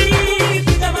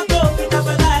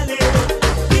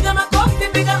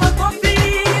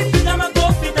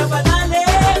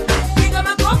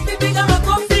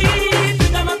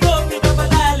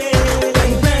tafadhali.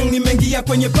 Bang bang, nimeingia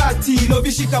kwenye party,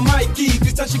 lovishika maiki,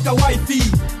 Krista shika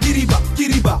wifi.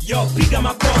 Kiriba, yo piga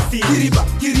makofi.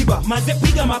 Kiriba, maze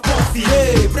piga makofi.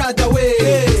 Hey brother we,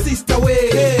 hey sister we,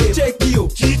 hey check yo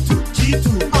kitu.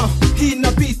 Hii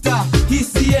napita, hii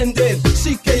siende,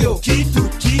 shike yo kitu.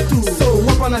 So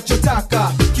wapa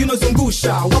nachotaka,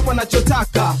 kinozungusha, wapa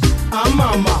nachotaka.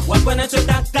 Mama, wapa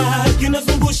nachotaka,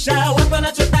 kinozungusha, wapa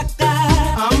nachotaka.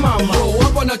 Mama,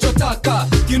 wapa nachotaka,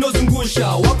 kinozungusha,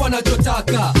 wapa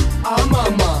nachotaka.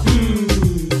 Mama,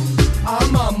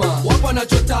 mama, wapa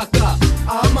nachotaka.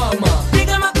 Mama,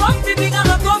 piga makofi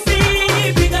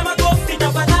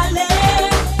tafadhali.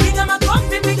 Piga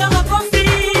makofi.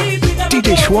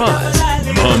 DJ Schwaz,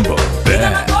 Mambo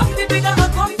Bad. Piga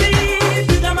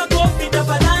makofi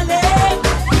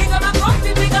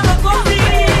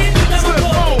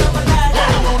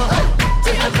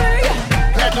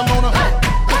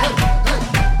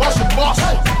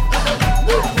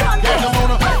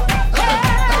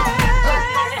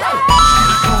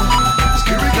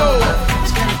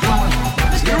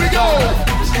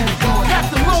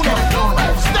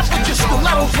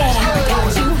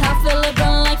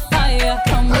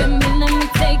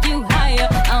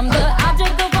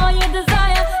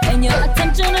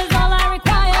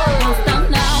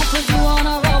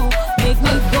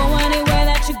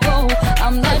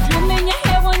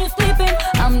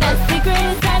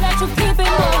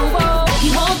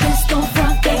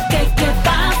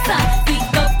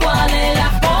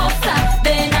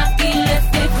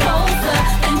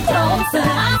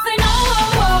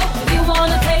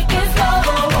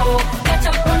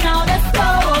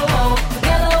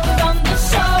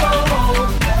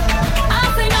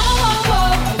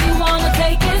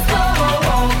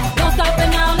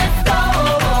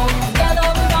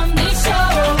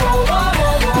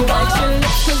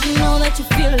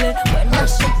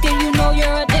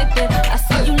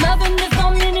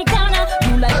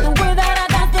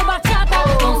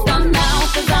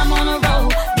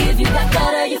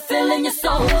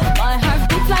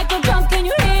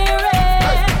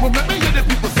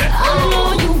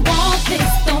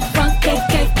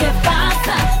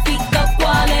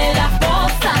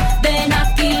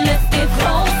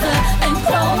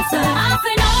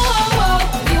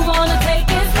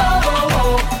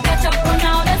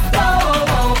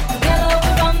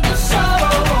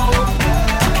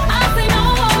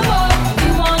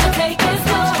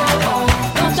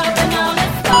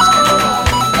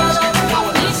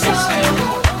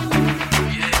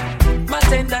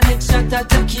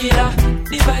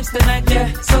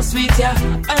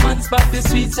I man spot the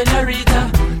sweet senorita.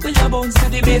 When you bounce to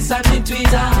the bass and the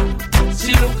tweeter.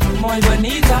 She look more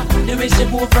bonita. The way she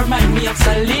move remind me of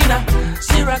Selena.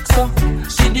 She rocks up,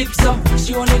 she dips up.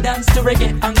 She only dance to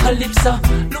reggae and calypso.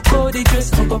 Look how the dress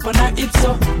hook up on her hips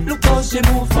up. Look how she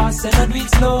move fast and I do it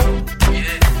slow.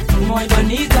 Muy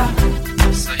bonita,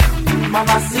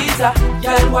 Mama Caesar.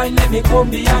 Girl, why let me come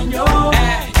behind you?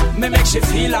 Hey, me make she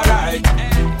feel alright.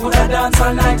 Coulda dance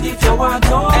all night if you want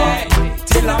to. Hey,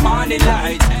 till the morning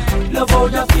light. Love how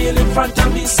you feel in front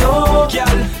of me, so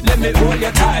girl, let me hold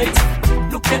you tight.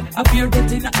 Look at up here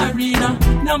that in the arena.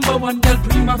 Number one girl,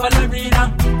 prima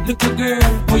ballerina. Look a girl,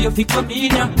 how you feel come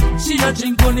in ya. She a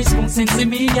drink on this spoon since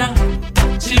me ya.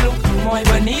 She look muy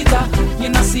bonita. You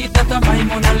know see that I'm my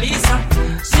Mona Lisa.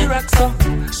 She rocks up,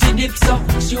 she dips up.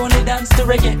 She only dance to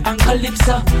reggae and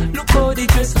calypso. Look how the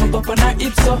dress hook up on her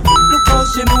hips up. Look how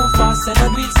she move fast and a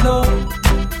bit slow.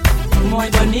 Muy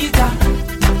bonita,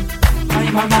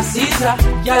 my Mama Caesar.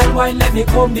 Girl, why let me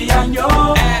come behind you?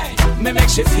 Hey, me make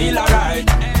she feel alright.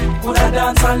 Coulda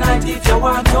dance all night if you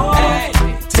want to. Hey,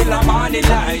 till the morning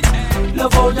light.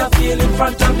 Love how you feel in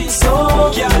front of me, so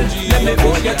girl, let me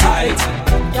hold you tight.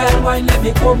 Girl, why let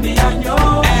me come behind you?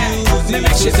 Hey, me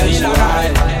make she feel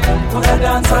alright. Coulda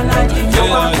dance all night if you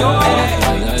want to.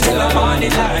 Hey, till the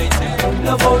morning light.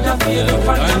 Love how you feel in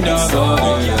front of me, so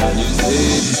girl.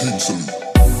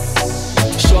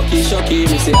 Shocky, shocky,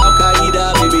 me say Al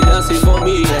Qaeda, baby dancing for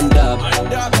me and up.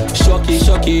 Shocky,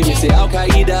 shocky, me say Al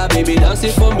Qaeda, baby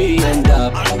dancing for me and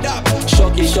up.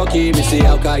 Shocky, shocky, me say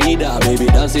Al Qaeda, baby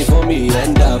dancing for me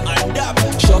and up.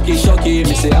 Shocky, shocky,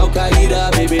 me say Al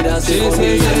Qaeda, baby dancing for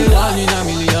me and up. 1 in a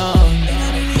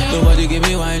million, nobody give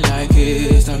me wine like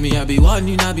this. Tell me I be 1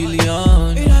 in a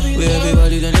billion. Where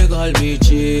everybody then they call me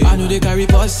cheap. I know they carry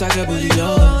posts like a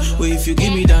billion. Where if you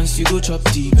give me dance, you go chop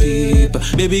deep.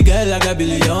 Baby girl like a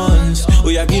billions. Oh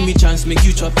yeah, give me chance, make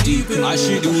you chop deep. I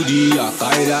she do the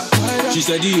Al-Qaeda. She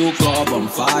said the yoke up on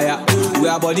fire. We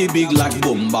her body big like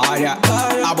Bombardier.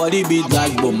 Her body big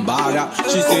like Bombardier.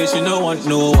 She say she no want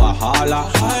no Wahala.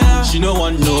 She no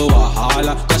want no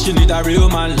Wahala. Cause she need a real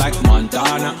man like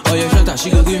Montana. Oh yeah, shut up,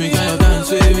 she go give me kind of dance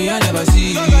with me I never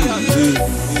see.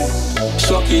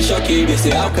 Shocky, shocky, me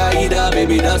say Al Qaeda,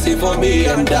 baby dancing for me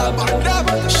and up.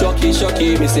 Shocky,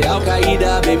 shocky, me say Al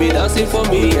Qaeda, baby dancing for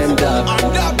me and up.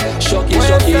 Shocky,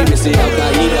 shocky, me say Al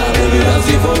Qaeda, baby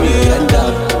dancing for me and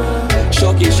up.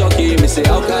 Shocky, shocky, me say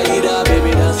Al Qaeda,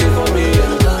 baby dancing for me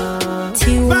and up.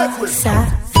 Tiwa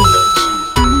Savage,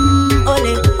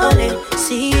 ole, ole,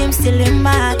 see him still in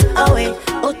my heart, away.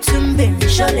 Otumbe,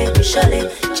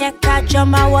 shole, check out your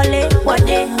my wallet, what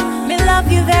day? Me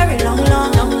love you very long.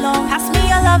 Pass me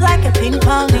your love like a ping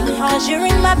pong. Cause you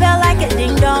ring my bell like a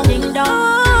ding dong.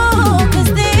 Oh,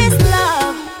 cause this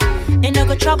love ain't no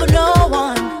good trouble no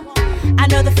one. I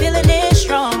know the feeling is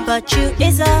strong, but you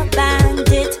is a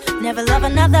bandit. Never love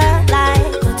another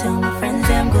like. Go tell my friends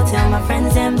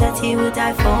them that he would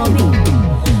die for me.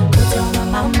 Go tell my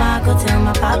mama, go tell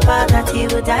my papa that he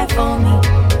would die for me.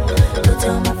 Go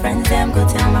tell my friends them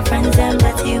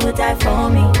that he would die for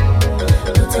me.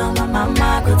 Go tell my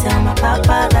mama, go tell my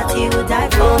papa that he would die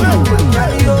for me.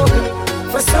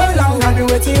 For so long I've been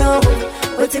waiting,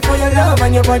 waiting for your love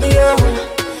and your body,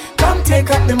 come take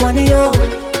up the money,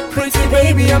 pretty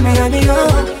baby, I'm a honey,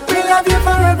 we love you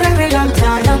for a very long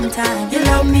time. You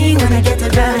love me when I get a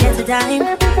dime.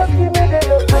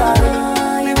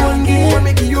 You won't give. When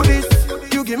me give you this,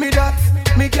 you give me that.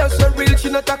 Me girl so real, she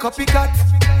not a copycat.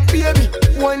 Baby,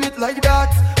 whine it like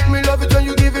that. Me love it when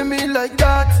you giving me like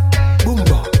that.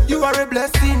 Boomba, you are a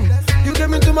blessing. You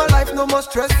came into my life, no more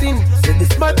stressing. Say the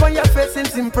smile on your face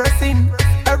seems impressing.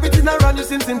 Everything around you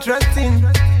seems interesting.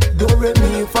 Don't rate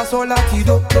me for so lucky,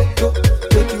 do.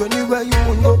 Take you anywhere you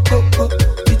want, go.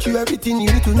 Teach you everything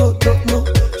you need to know.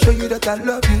 Show you that I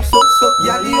love you so.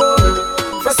 Yali,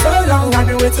 oh. For so long I've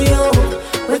been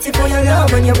waiting for your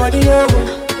love and your body,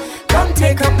 come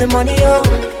take up the money,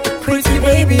 pretty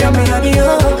baby, I'm a honey,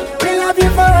 we love you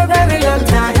for a very long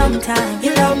time.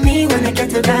 You love me when I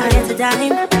get a dime.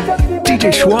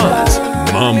 DJ Schwaz,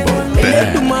 Mambo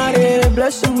Bad. Tomorrow,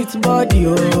 bless you with body,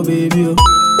 oh baby.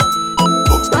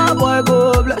 Star boy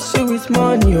go, bless you with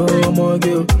money, oh my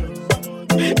girl.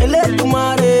 And let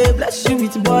tomorrow, bless you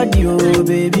with body, oh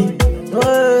baby.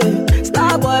 Hey,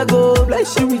 star boy go,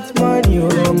 bless you with money,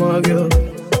 oh my girl.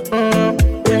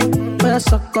 Yeah,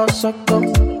 sucker,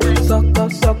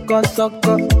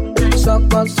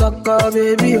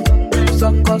 baby.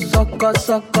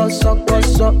 Sucker.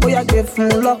 Oh, yeah, give him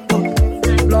lock. Oh,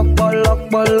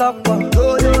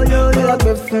 yeah,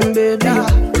 give him baby.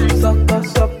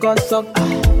 Sucker.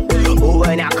 Oh,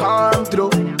 when I come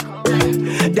through,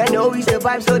 They know we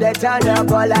survive, so they turn up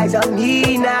all eyes on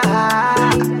me now.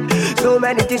 So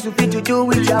many things we fit to do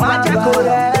with your magic,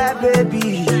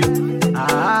 baby.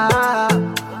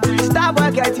 Stop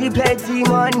getting plenty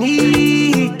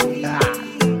money.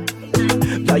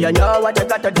 You know what I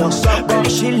gotta do. Baby,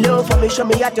 she low for me, show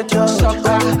me how to do.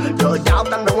 No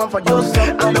doubt I'm the one for you.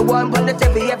 I'm the one for the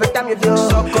TV every time you do.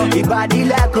 Your body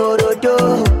like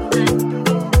Orodo.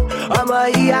 I'm a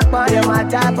yakman, my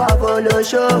type of polo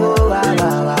show.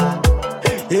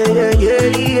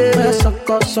 Yeah.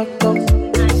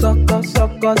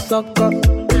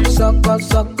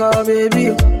 Sucker,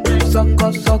 baby.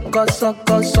 Sucker.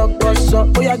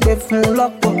 Oh, yeah, get full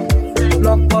lock. Oh,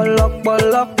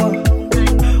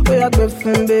 yeah, get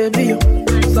full, baby.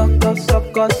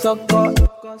 Sucker.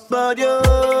 Body,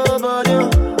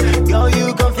 girl,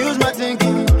 you confuse my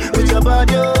thinking with your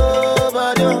body.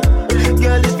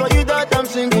 Girl, it's for you that I'm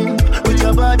singing with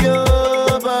your body.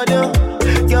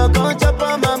 Girl, can't chop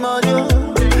on my money.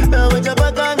 With your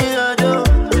back on me,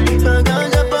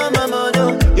 can't chop on my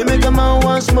money. You make a man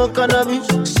want smoke cannabis.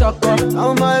 Sucker,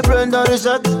 how my brain done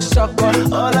reset. Sucker,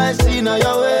 all I see now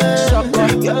your way. Sucker,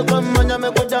 girl, come on, you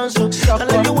make me dance. Sucker, I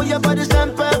like the way your body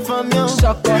stand back from you.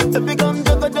 Sucker, baby, come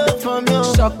take a dip from you.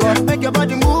 Sucker, make your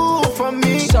body move from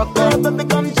me. Sucker, baby,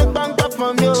 come take bang back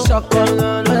from you. Sucker,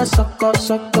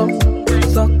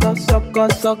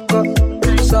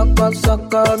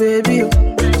 Sucker, baby.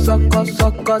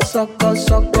 Sucker.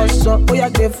 Oh, yeah,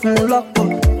 get full lock.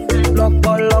 Oh,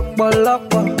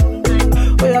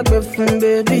 yeah, get full,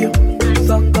 baby.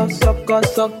 Sucker.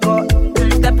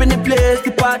 Step in the place,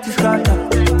 the party's scatter.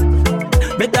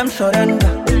 Make them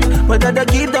surrender. Whether they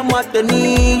give them what they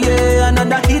need, yeah.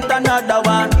 Another hit, another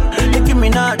one. Nicki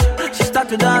Minaj, she start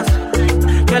to dance.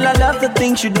 Girl, I love the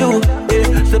things you do,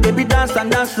 yeah. So baby, dance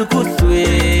and dance to kusu,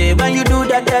 yeah. When you do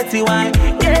that dirty wine,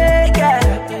 yeah.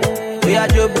 We are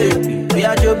your baby, we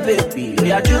are your body,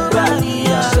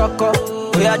 yeah. Sucker.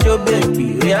 We are your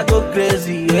baby, we are go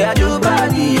crazy, we are your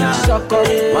body, yeah. Sucker.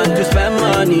 Want to spend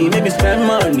money, maybe spend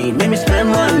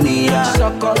money, yeah.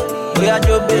 Sucker. We are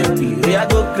your baby, we are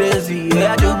go crazy, we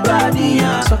are your body,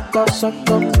 yeah. Sucker,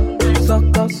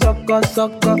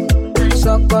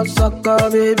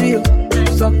 baby.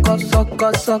 Sucker.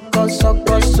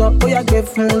 Oh, yeah, get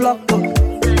full lock. Oh,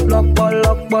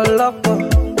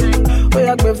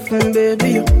 yeah, get full,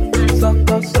 baby.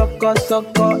 Sucker.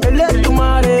 Let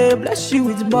tomorrow bless you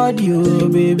with body, oh,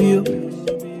 baby.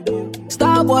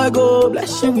 Star boy go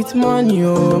bless you with money,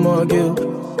 oh, my girl.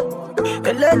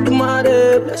 Let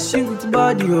tomorrow bless you with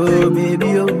body, oh,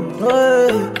 baby, oh.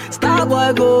 Hey. Star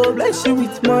boy go bless you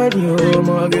with money, oh,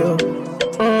 my girl.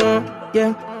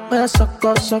 Yeah.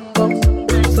 Sucker,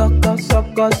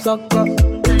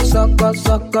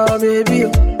 baby.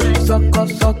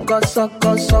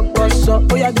 Sucker.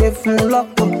 Oh, yeah, get full lock.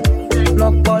 Oh,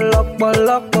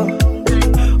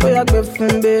 yeah, get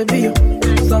full, baby.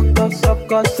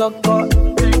 Sucker.